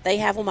 They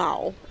have them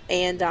all.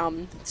 And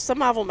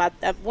some of them,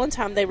 at one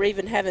time, they were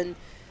even having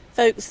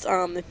folks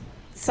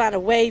sign a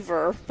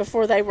waiver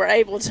before they were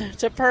able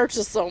to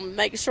purchase them,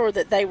 make sure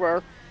that they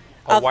were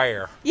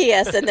aware.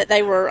 Yes, and that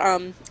they were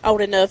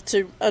old enough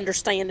to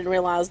understand and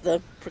realize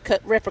the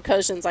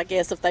repercussions, I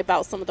guess, if they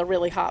bought some of the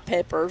really hot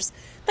peppers.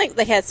 I think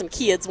they had some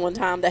kids one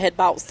time that had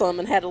bought some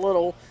and had a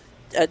little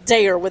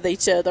dare with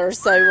each other.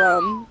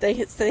 So they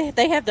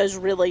have those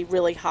really,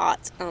 really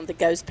hot, the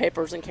ghost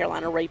peppers and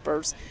Carolina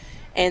Reapers.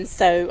 And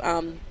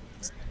so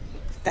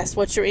that's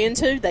what you're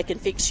into. They can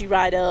fix you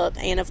right up.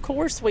 And, of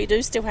course, we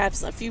do still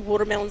have a few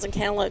watermelons and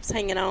cantaloupes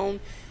hanging on.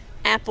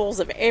 Apples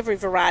of every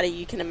variety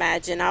you can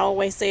imagine. I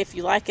always say if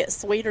you like it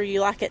sweet or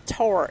you like it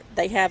tart,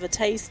 they have a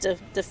taste to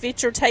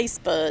fit your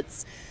taste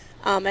buds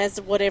as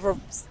to whatever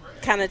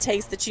kind of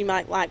taste that you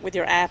might like with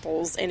your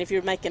apples. And if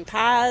you're making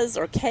pies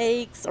or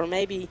cakes or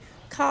maybe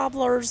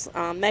cobblers,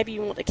 maybe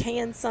you want to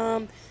can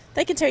some,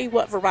 they can tell you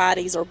what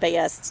varieties are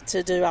best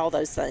to do all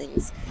those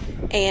things.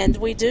 And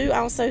we do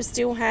also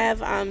still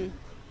have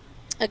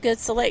a good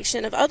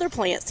selection of other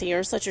plants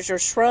here, such as your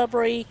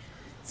shrubbery,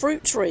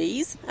 fruit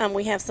trees.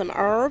 We have some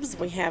herbs,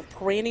 we have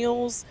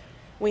perennials,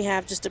 we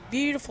have just a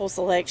beautiful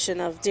selection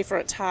of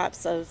different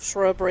types of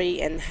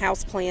shrubbery and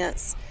house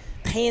plants.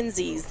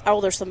 Pansies,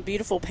 there's some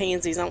beautiful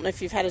pansies. I don't know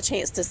if you've had a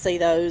chance to see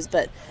those,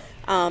 but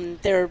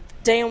they're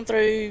down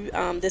through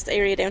this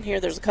area down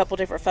here. There's a couple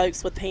different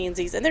folks with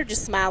pansies, and they're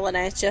just smiling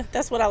at you.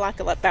 That's what I like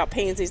about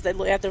pansies. They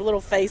have their little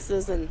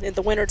faces, and in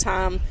the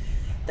wintertime,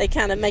 they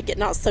kind of make it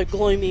not so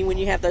gloomy when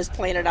you have those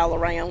planted all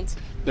around.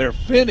 They're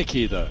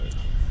finicky, though.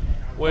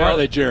 Well, are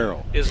they,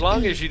 Gerald? As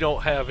long as you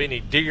don't have any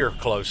deer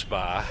close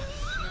by,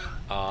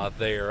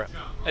 there.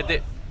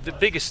 And the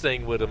biggest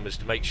thing with them is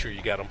to make sure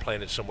you got them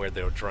planted somewhere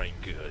they'll drain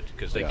good,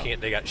 because they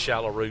can't. They got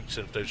shallow roots,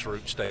 and if those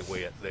roots stay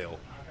wet,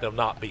 they'll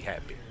not be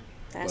happy.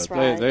 That's but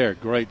right. They're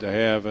great to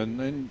have,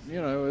 and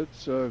you know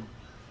it's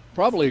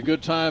probably a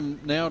good time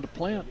now to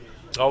plant.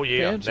 Oh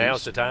yeah, pansies.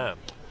 Now's the time.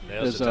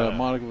 As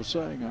Monica was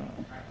saying,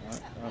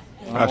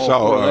 I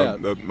saw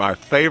my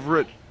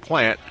favorite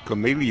plant,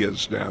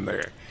 camellias, down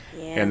there.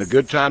 Yes. And a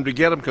good time to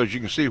get them because you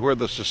can see where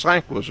the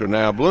sasanquas are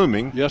now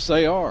blooming. Yes,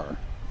 they are.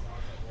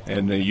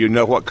 And you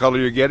know what color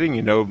you're getting.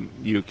 You know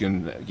you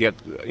can get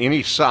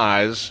any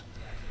size.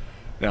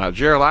 Now,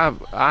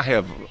 Gerald, I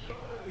have.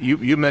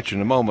 You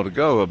mentioned a moment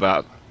ago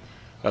about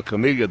a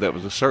camellia that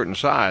was a certain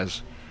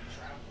size.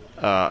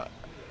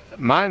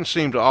 Mine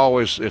seem to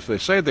always, if they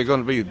say they're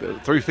going to be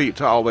 3 feet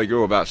tall, they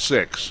grow about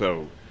 6.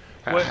 So,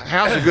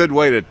 how's a good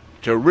way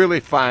to really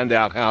find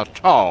out how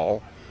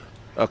tall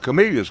a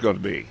camellia is going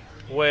to be?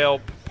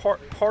 Well,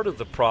 part of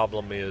the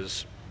problem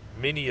is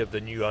many of the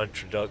new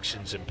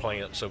introductions in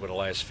plants over the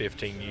last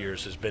 15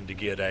 years has been to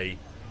get a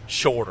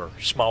shorter,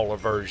 smaller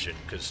version,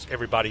 because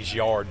everybody's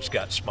yard's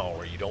got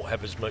smaller. You don't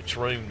have as much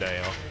room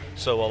now.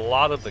 So a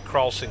lot of the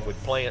crossing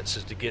with plants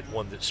is to get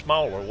one that's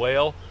smaller.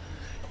 Well,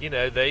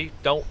 they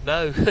don't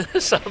know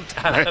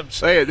sometimes.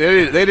 They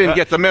didn't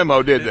get the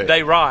memo, did they?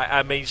 They right.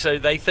 I mean, so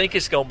they think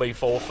it's going to be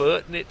 4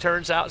 foot, and it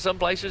turns out some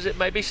places it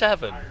may be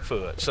 7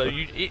 foot. So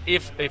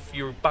if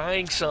you're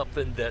buying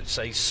something that's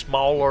a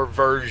smaller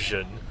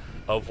version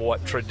of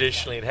what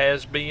traditionally it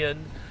has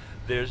been,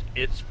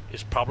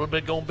 it's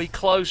probably going to be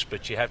close,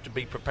 but you have to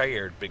be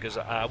prepared, because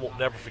I won't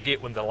never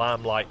forget when the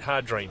Limelight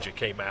hydrangea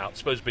came out. It's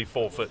supposed to be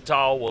 4 foot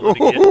tall. Well,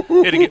 it'll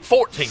get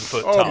 14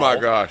 foot tall. Oh my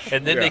gosh!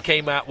 And then they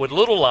came out with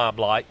Little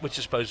Limelight, which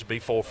is supposed to be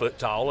 4 foot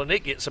tall, and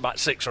it gets about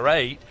 6 or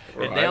 8.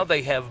 Right. And now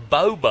they have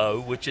Bobo,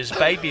 which is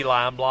baby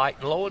Limelight,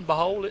 and lo and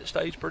behold, it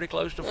stays pretty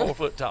close to 4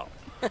 foot tall.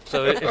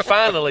 So it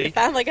finally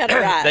got it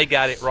right. They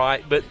got it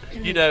right. But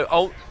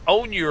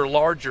on your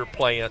larger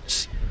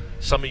plants,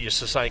 some of your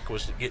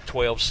Sasanquas that get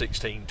 12,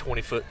 16,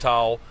 20 foot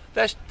tall,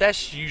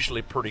 that's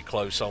usually pretty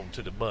close on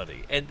to the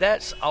money. And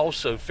that's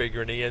also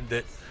figuring in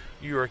that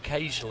you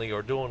occasionally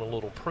are doing a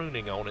little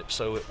pruning on it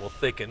so it will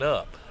thicken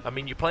up. I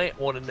mean, you plant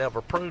one and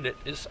never prune it,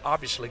 it's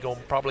obviously going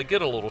to probably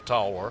get a little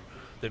taller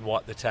than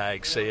what the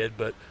tag said.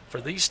 But for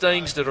these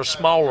things that are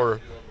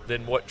smaller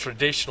than what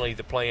traditionally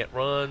the plant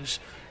runs,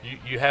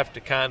 you have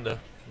to kind of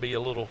be a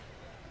little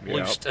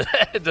loose to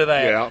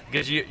that.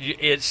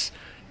 Because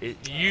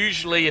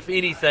usually, if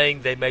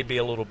anything, they may be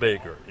a little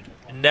bigger.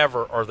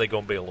 Never are they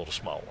going to be a little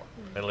smaller,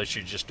 unless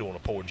you're just doing a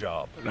poor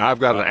job. Now, I've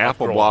got an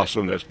apple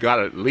blossom that's got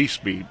to at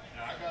least be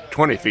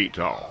 20 feet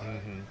tall.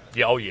 Mm-hmm.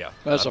 Yeah, oh yeah.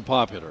 That's a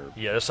popular.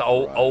 Yeah, it's an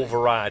old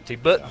variety.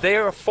 But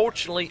there,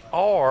 fortunately,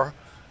 are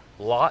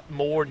a lot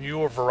more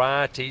newer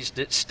varieties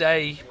that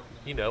stay,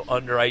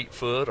 under 8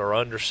 foot or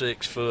under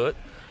 6 foot,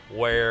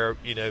 where,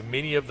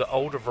 many of the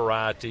older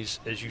varieties,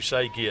 as you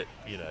say, get,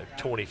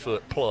 20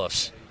 foot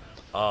plus.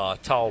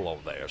 Tall on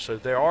there. So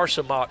there are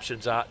some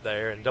options out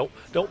there, and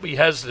don't be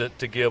hesitant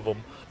to give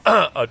them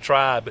a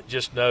try, but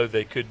just know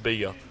they could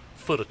be a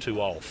foot or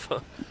two off.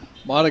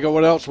 Monica,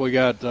 what else we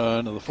got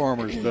into the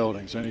farmers'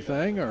 buildings?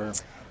 Anything? Or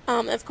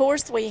of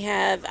course, we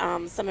have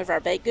some of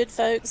our baked good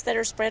folks that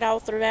are spread all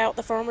throughout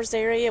the farmers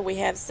area. We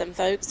have some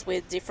folks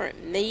with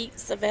different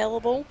meats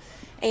available.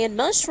 And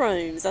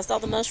mushrooms. I saw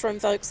the mushroom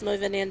folks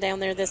moving in down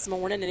there this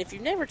morning, and if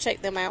you've never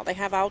checked them out, they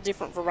have all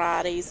different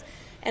varieties.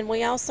 And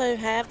we also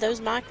have those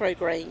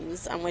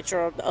microgreens, which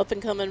are up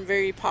and coming,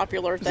 very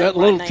popular. Is that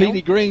little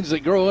teeny greens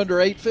that grow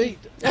under 8 feet?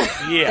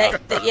 Yeah.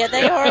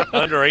 They are.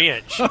 Under an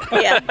inch.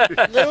 Yeah,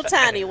 little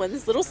tiny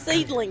ones, little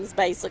seedlings,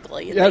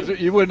 basically.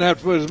 You wouldn't have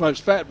to put as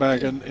much fat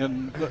back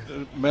in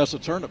a mess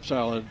of turnip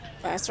salad.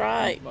 That's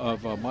right.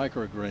 Of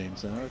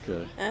microgreens.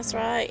 Okay. That's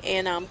right.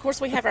 And, of course,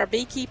 we have our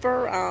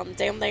beekeeper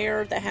down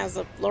there that has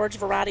a large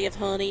variety of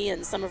honey,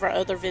 and some of our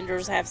other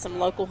vendors have some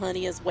local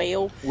honey as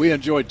well. We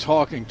enjoyed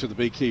talking to the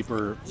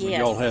beekeeper when Yes.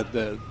 y'all had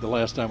the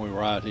last time we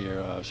were out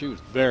here. She was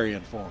very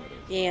informative.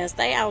 Yes,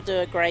 they all do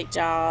a great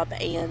job,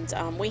 and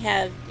we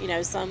have,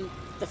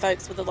 the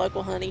folks with the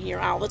local honey here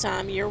all the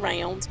time, year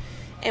round.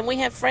 And we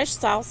have fresh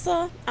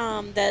salsa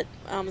that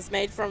is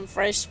made from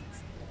fresh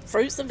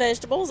fruits and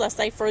vegetables. I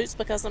say fruits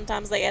because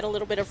sometimes they add a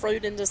little bit of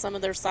fruit into some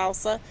of their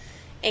salsa.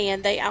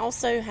 And they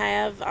also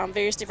have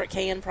various different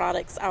canned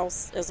products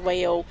as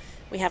well.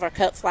 We have our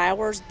cut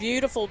flowers,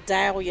 beautiful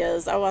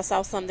dahlias. Oh, I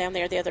saw some down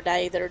there the other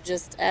day that are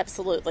just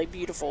absolutely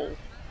beautiful.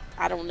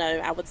 I don't know.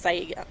 I would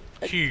say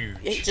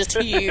huge. Just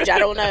huge. I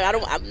don't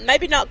know.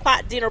 Maybe not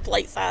quite dinner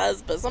plate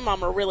size, but some of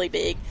them are really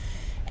big.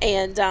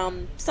 And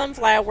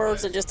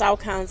sunflowers and just all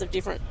kinds of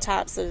different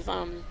types of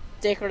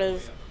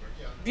decorative,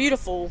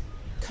 beautiful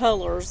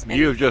colors.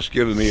 You've just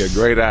given me a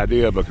great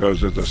idea, because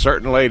there's a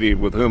certain lady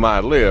with whom I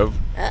live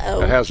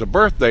that has a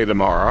birthday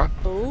tomorrow.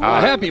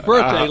 Happy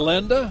birthday,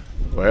 Linda.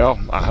 Well,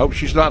 I hope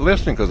she's not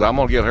listening, because I'm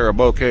going to get her a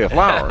bouquet of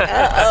flowers.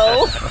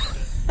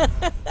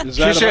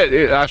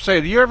 I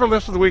say, do you ever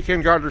listen to the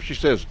Weekend Gardener? She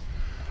says,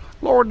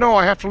 Lord, no,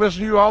 I have to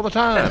listen to you all the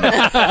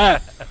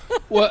time.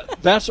 Well,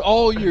 that's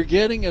all you're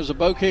getting is a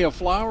bouquet of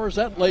flowers?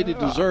 That lady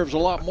deserves a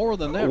lot more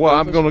than that. Well,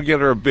 I'm going to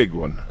get her a big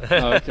one.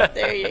 Okay.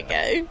 There you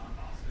go.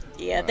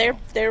 Yeah,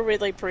 they're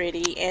really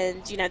pretty,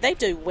 and they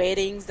do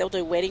weddings. They'll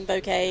do wedding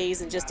bouquets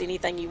and just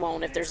anything you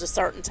want. If there's a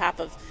certain type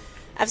of,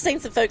 I've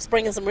seen some folks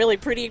bringing some really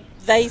pretty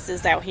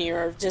vases out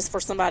here just for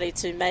somebody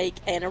to make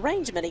an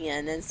arrangement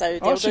in, and so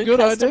they'll do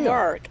custom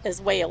work as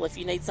well if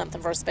you need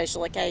something for a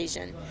special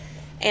occasion.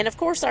 And of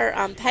course, our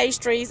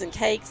pastries and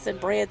cakes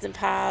and breads and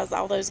pies,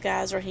 all those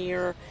guys are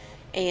here.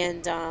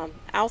 And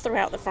all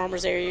throughout the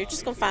farmers area, you're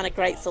just going to find a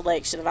great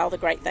selection of all the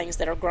great things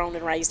that are grown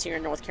and raised here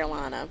in North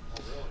Carolina.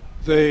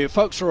 The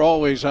folks are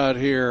always out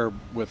here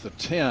with the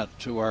tent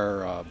to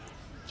our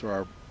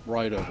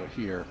right over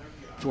here,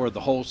 toward the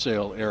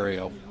wholesale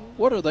area.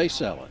 What are they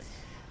selling?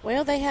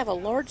 Well, they have a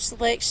large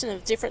selection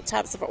of different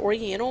types of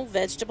oriental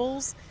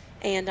vegetables,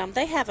 and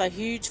they have a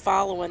huge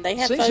following. They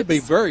have Seems to be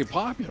very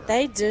popular.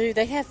 They do.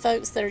 They have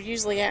folks that are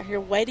usually out here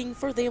waiting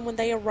for them when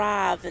they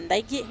arrive, and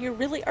they get here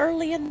really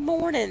early in the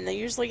morning. They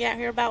usually out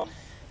here about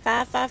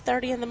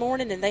 5:30 in the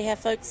morning, and they have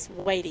folks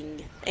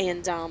waiting.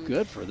 And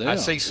good for them. I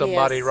see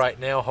somebody right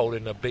now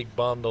holding a big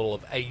bundle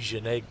of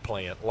Asian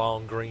eggplant,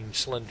 long, green,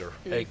 slender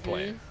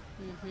eggplant.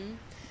 Mm-hmm.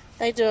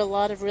 They do a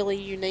lot of really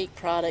unique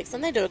products,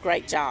 and they do a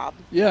great job.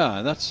 Yeah,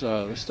 and that's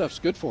this stuff's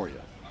good for you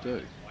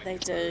too. They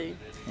do.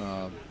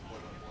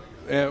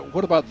 And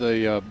what about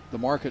the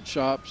market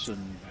shops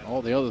and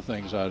all the other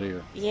things out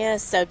here?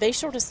 Yes, so be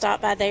sure to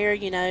stop by there.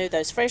 You know,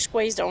 those fresh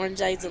squeezed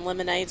orangeades and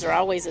lemonades are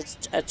always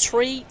a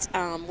treat.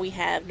 We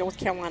have North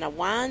Carolina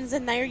wines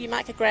in there. You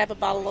might could grab a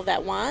bottle of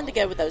that wine to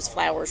go with those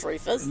flowers,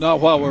 Rufus.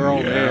 Not while we're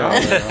on air.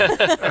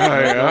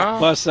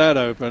 Bust that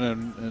open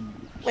and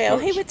well,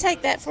 he would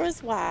take that for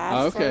his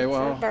wife for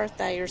a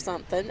birthday or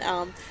something.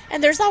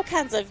 And there's all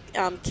kinds of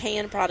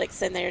canned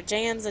products in there,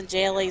 jams and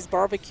jellies,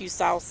 barbecue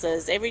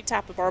sauces, every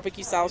type of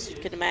barbecue sauce you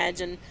could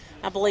imagine.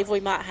 I believe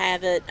we might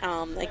have it.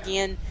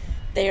 Again,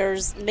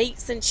 there's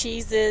meats and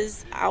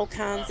cheeses, all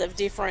kinds of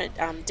different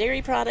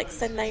dairy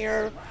products in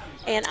there.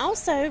 And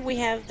also, we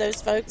have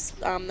those folks,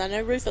 I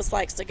know Rufus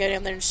likes to go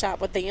down there and shop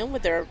with them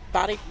with their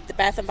the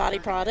Bath and Body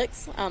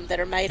products that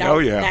are made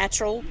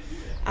natural.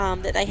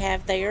 That they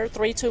have there.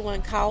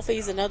 321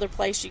 Coffee's another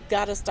place you've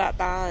got to stop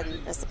by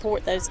and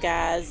support those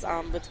guys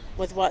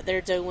with what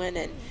they're doing.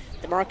 And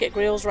the Market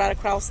Grill's right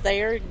across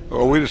there.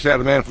 Well, we just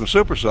had a man from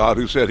Supersod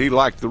who said he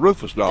liked the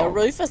Rufus dog.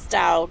 The Rufus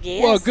dog,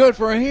 yes. Well, good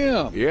for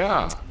him.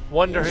 Yeah.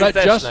 Wonder who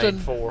that's Justin?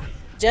 named for.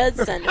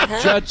 Judson.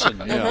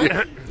 Judson,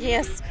 yeah.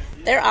 Yes.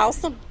 They're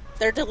awesome.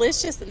 They're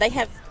delicious, and they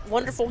have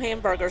wonderful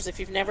hamburgers. If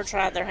you've never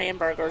tried their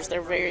hamburgers,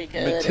 they're very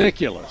good.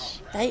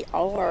 Meticulous. They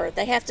are.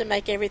 They have to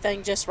make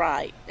everything just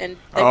right, and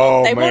they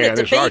man, want it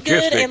to it's be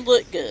artistic. good and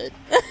look good.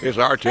 It's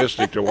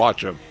artistic to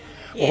watch them.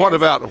 Yes. Well, what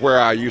about where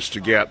I used to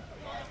get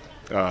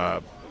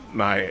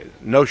my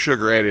no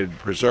sugar added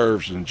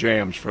preserves and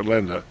jams for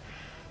Linda?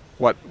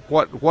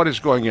 What is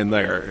going in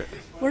there?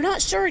 We're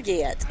not sure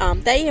yet.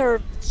 They are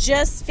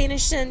just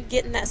finishing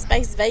getting that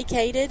space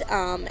vacated,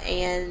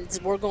 and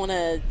we're going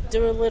to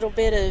do a little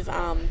bit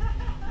of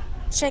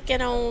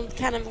checking on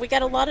we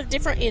got a lot of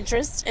different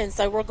interests, and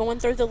so we're going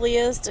through the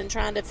list and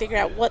trying to figure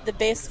out what the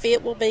best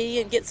fit will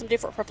be and get some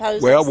different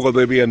proposals. Well, will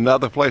there be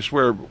another place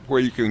where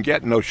you can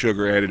get no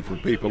sugar added for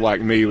people like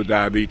me with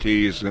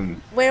diabetes?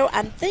 Well,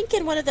 I'm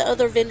thinking one of the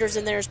other vendors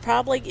in there is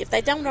probably, if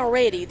they don't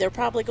already, they're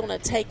probably going to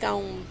take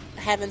on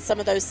having some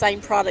of those same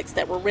products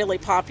that were really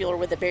popular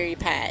with the berry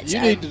patch.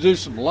 You need to do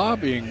some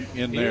lobbying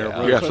in there.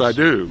 Yes, I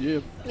do. Yeah.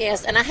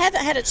 Yes, and I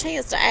haven't had a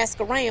chance to ask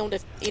around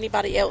if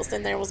anybody else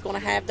in there was going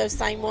to have those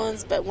same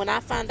ones, but when I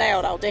find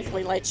out, I'll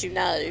definitely let you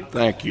know.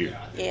 Thank you.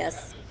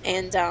 Yes,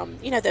 and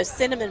those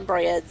cinnamon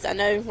breads, I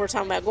know we're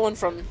talking about going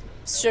from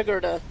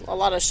sugar to a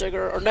lot of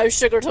sugar, or no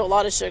sugar to a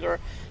lot of sugar,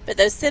 but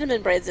those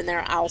cinnamon breads in there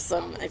are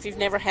awesome. If you've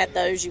never had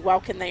those, you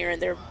walk in there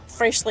and they're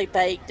freshly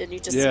baked and you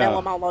just smell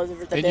them all over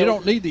the building. And you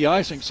don't need the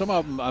icing. Some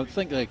of them, I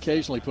think they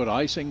occasionally put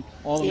icing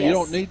on them. Yes. You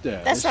don't need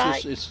that. That's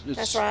right.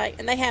 That's right.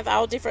 And they have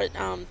all different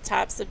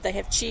types of, they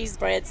have cheese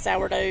bread,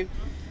 sourdough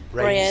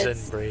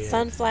Raisin bread,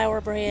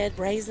 sunflower bread,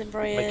 raisin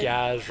bread. Make your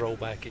eyes roll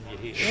back in your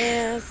head.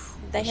 Yes.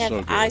 They have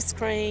so ice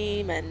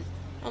cream, and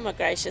oh my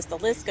gracious, the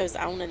list goes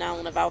on and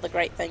on of all the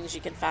great things you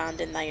can find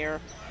in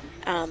there.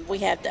 We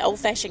have the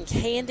old-fashioned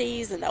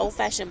candies and the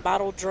old-fashioned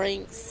bottled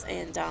drinks,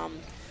 and of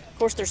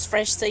course there's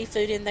fresh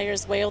seafood in there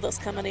as well that's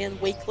coming in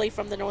weekly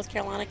from the North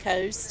Carolina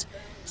coast.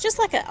 It's just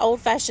like an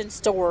old-fashioned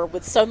store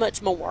with so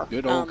much more.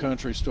 Good old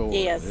country store.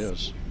 Yes, it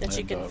is. that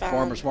you can find.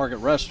 Farmers Market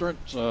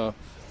Restaurants.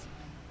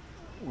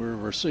 We're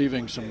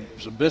receiving some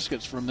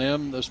biscuits from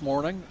them this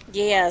morning.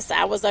 Yes,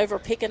 I was over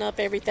picking up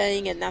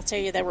everything, and I tell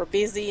you, they were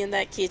busy in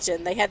that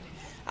kitchen. They had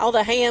all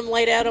the ham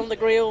laid out on the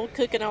grill,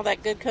 cooking all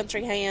that good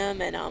country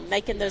ham, and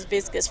making those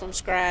biscuits from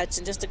scratch,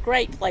 and just a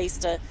great place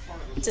to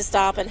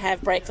stop and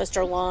have breakfast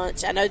or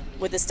lunch. I know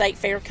with the state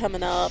fair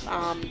coming up,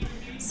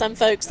 some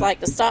folks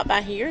like to stop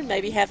by here and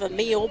maybe have a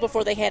meal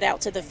before they head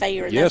out to the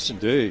fair. And yes,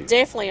 indeed.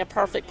 Definitely a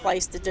perfect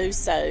place to do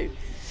so.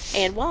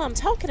 And while I'm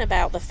talking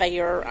about the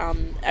fair,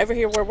 over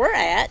here where we're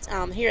at,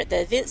 here at the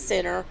Event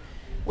Center,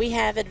 we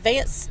have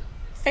advanced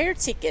fair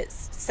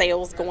tickets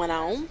sales going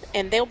on,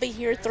 and they'll be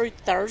here through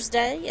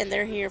Thursday, and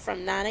they're here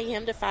from 9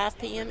 a.m. to 5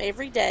 p.m.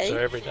 every day. So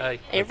every day?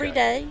 Every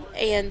day.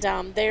 And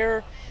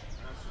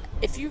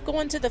if you're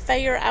going to the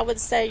fair, I would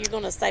say you're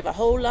going to save a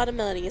whole lot of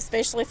money,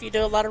 especially if you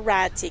do a lot of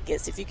ride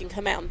tickets, if you can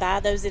come out and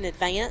buy those in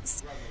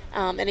advance.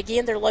 And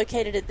again, they're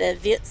located at the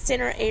Event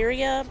Center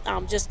area,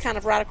 just kind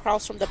of right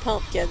across from the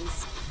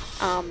Pumpkins.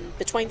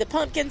 Between the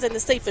Pumpkins and the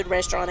seafood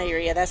restaurant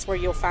area, that's where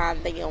you'll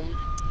find them.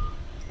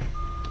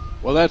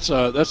 Well, that's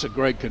a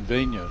great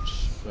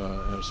convenience,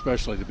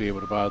 especially to be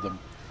able to buy them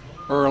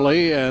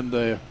early. And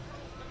the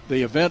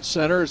event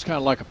center is kind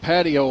of like a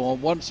patio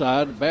on one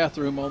side, and a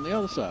bathroom on the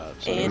other side.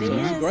 So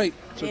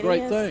it's a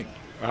great thing.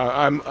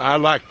 I'm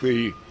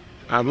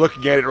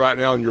looking at it right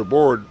now on your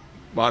board,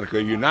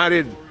 Monica.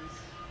 United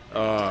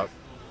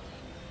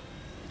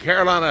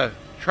Carolina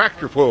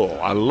Tractor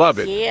Pull. I love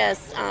it.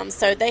 Yes.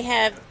 So they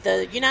have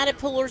the United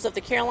Pullers of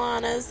the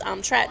Carolinas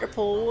Tractor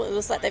Pull. It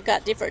looks like they've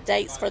got different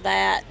dates for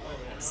that.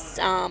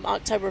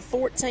 October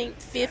 14th,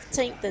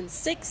 15th, and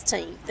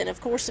 16th. And,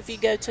 of course, if you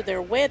go to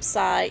their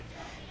website,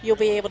 you'll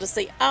be able to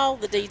see all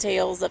the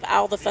details of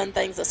all the fun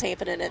things that's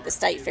happening at the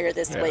State Fair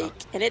this week.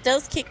 And it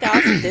does kick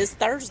off this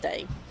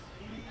Thursday.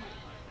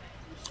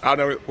 I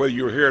don't know whether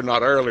you were here or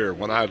not earlier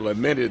when I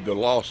lamented the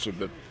loss of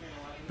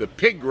the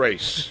pig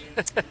race.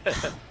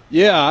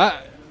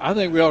 Yeah, I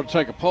think we ought to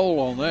take a poll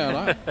on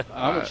that.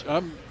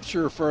 I'm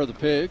sure for the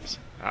pigs.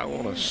 I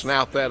want to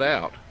snout that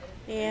out.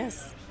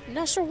 Yes. I'm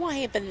not sure what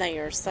happened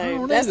there. So I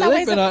don't that's either.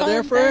 always They've been a out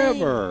there fun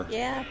forever. thing.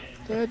 Yeah.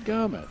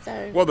 Dadgummit.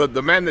 So. Well,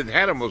 the man that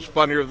had them was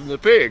funnier than the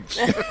pigs.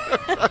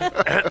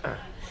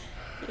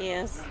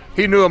 Yes.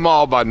 He knew them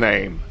all by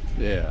name.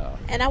 Yeah.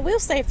 And I will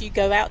say, if you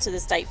go out to the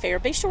state fair,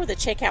 be sure to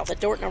check out the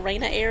Dorton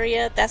Arena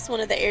area. That's one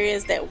of the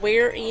areas that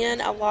we're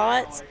in a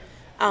lot.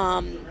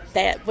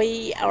 That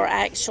we are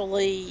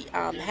actually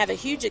have a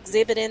huge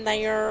exhibit in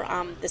there.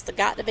 It's the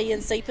Got to Be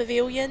in Sea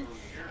Pavilion.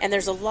 And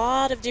there's a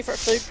lot of different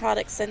food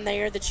products in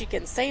there that you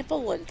can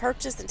sample and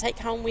purchase and take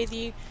home with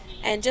you.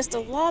 And just a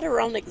lot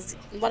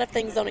of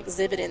things on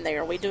exhibit in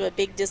there. We do a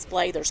big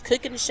display. There's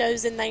cooking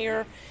shows in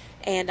there.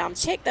 And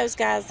check those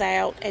guys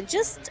out. And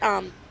just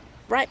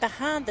right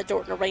behind the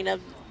Dorton Arena,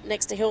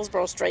 next to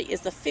Hillsborough Street,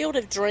 is the Field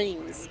of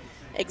Dreams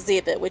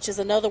exhibit, which is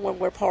another one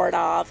we're part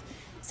of.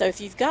 So if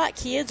you've got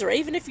kids, or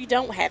even if you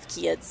don't have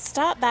kids,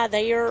 stop by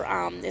there.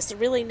 It's a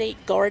really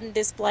neat garden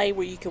display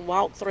where you can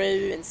walk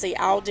through and see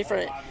all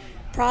different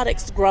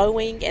products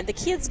growing. And the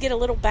kids get a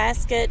little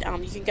basket.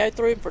 You can go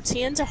through and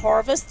pretend to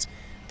harvest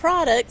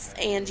products,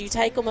 and you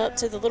take them up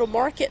to the little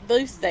market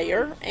booth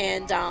there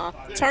and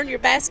turn your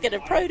basket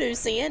of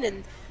produce in,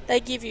 and they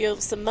give you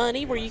some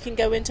money where you can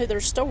go into their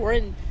store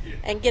and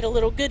get a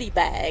little goodie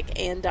bag.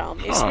 And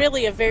it's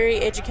really a very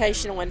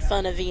educational and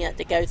fun event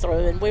to go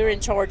through. And we're in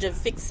charge of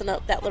fixing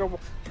up that little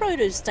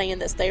produce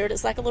stand that's there.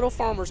 It's like a little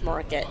farmer's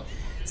market.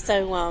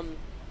 So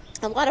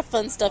a lot of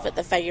fun stuff at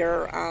the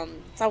fair.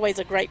 It's always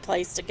a great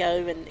place to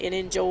go and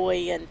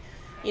enjoy. And,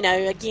 you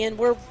know, again,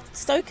 we're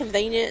so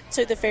convenient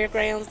to the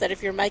fairgrounds that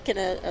if you're making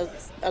a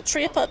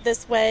trip up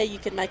this way, you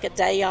can make a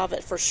day of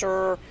it for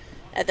sure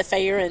at the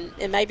fair, and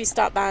maybe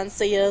stop by and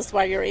see us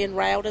while you're en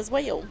route as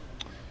well.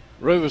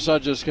 Rufus, I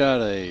just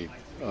got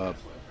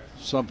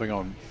something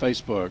on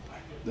Facebook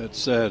that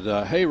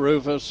said, hey,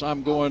 Rufus,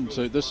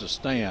 this is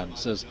Stan,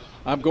 says,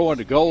 I'm going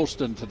to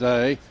Goldston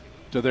today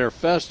to their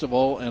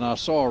festival, and I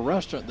saw a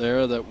restaurant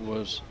there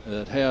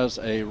that has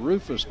a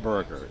Rufus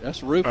burger.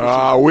 That's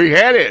Rufus. We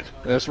had it.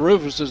 That's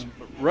Rufus's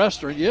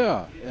restaurant,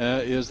 yeah.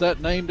 Is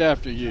that named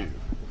after you?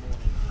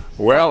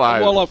 Well,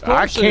 of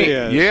course I can't. it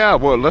is. Yeah,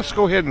 well, let's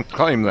go ahead and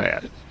claim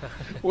that.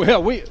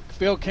 Well,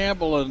 Phil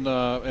Campbell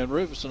and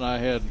Rufus and I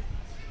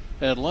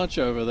had lunch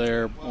over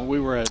there when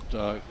we were at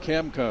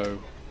Camco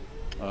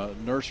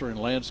Nursery and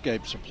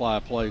Landscape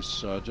Supply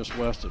place just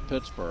west of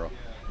Pittsburgh.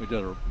 We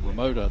did a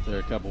remote out there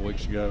a couple of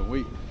weeks ago.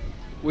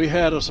 We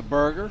had us a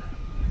burger.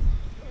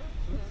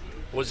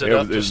 Was it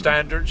up to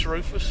standards,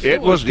 Rufus?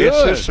 It was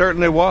good. It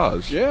certainly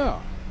was.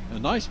 Yeah,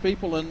 and nice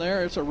people in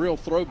there. It's a real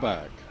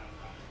throwback.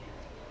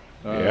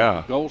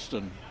 Yeah.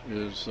 Goldston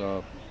is.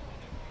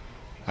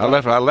 I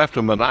left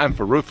them a I'm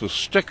for Rufus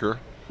sticker.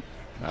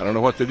 I don't know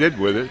what they did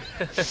with it.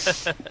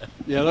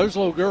 Yeah, those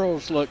little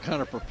girls look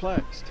kind of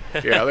perplexed.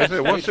 Yeah, they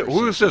said,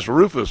 who's this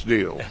Rufus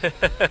deal?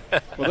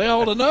 Well, they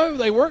ought to know.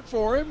 They work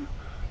for him.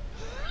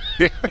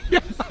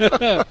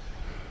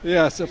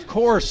 Yes, of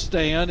course,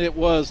 Stan. It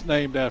was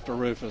named after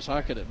Rufus.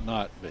 How could it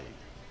not be?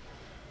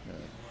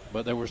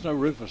 But there was no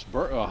Rufus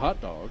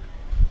hot dog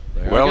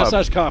there. Well, I guess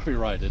that's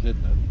copyrighted,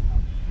 isn't it?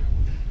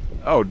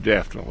 Oh,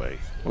 definitely.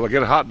 Well, I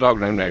get a hot dog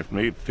named after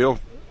me. Phil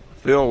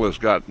has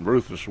got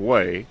Rufus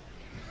Way,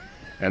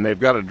 and they've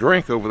got a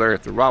drink over there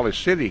at the Raleigh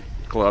City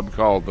Club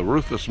called the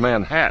Rufus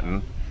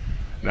Manhattan.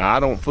 Now,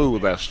 I don't fool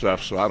with that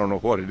stuff, so I don't know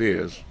what it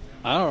is.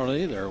 I don't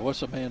either.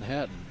 What's a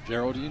Manhattan?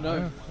 Gerald, do you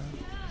know?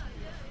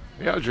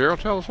 Yeah, Gerald,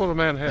 tell us what a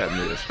Manhattan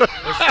is.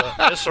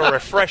 It's a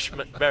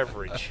refreshment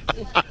beverage.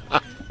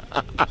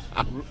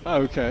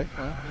 Okay.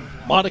 Well,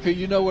 Monica,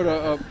 you know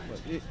what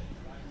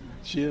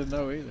she didn't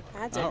know either.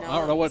 I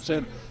don't know what's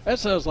in. That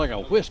sounds like a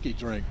whiskey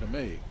drink to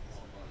me.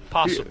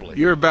 Possibly.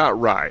 You're about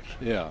right.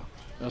 Yeah,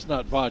 that's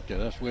not vodka.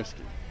 That's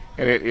whiskey.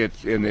 And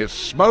it's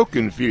smoke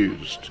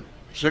infused,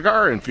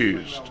 cigar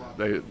infused.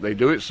 They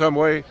do it some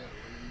way.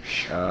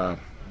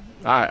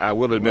 I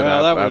will admit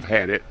I've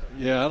had it.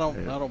 Yeah, I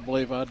don't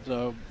believe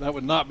that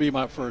would not be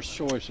my first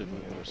choice if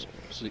it was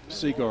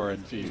cigar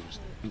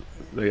infused.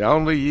 They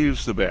only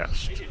use the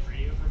best.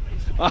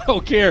 I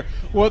don't care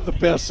what the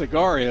best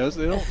cigar is.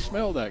 They don't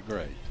smell that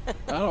great.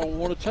 I don't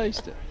want to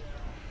taste it.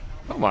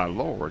 Oh, my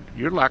Lord.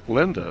 You're like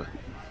Linda.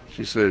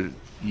 She said,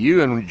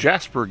 you and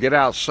Jasper get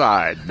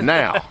outside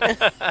now.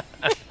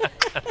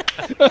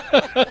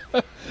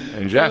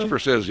 And Jasper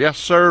says, yes,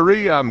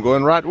 sirree, I'm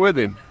going right with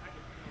him.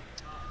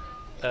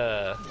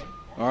 All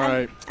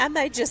right. I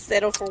may just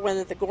settle for one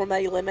of the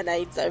gourmet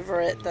lemonades over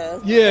at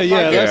the Yeah,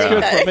 that's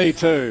good for me,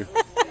 too.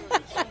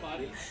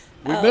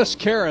 We missed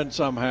Karen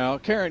somehow.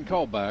 Karen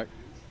called back.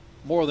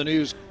 More on the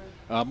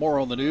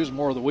news,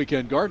 more of the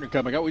Weekend Gardener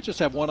coming up. We just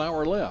have 1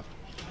 hour left.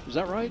 Is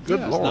that right?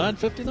 Good Lord.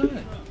 It's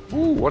 9:59.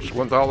 Ooh, what's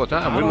with all the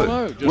time? I don't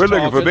know. We're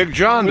looking for Big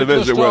John to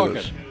visit with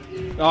us.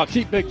 I'll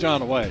keep Big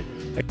John away.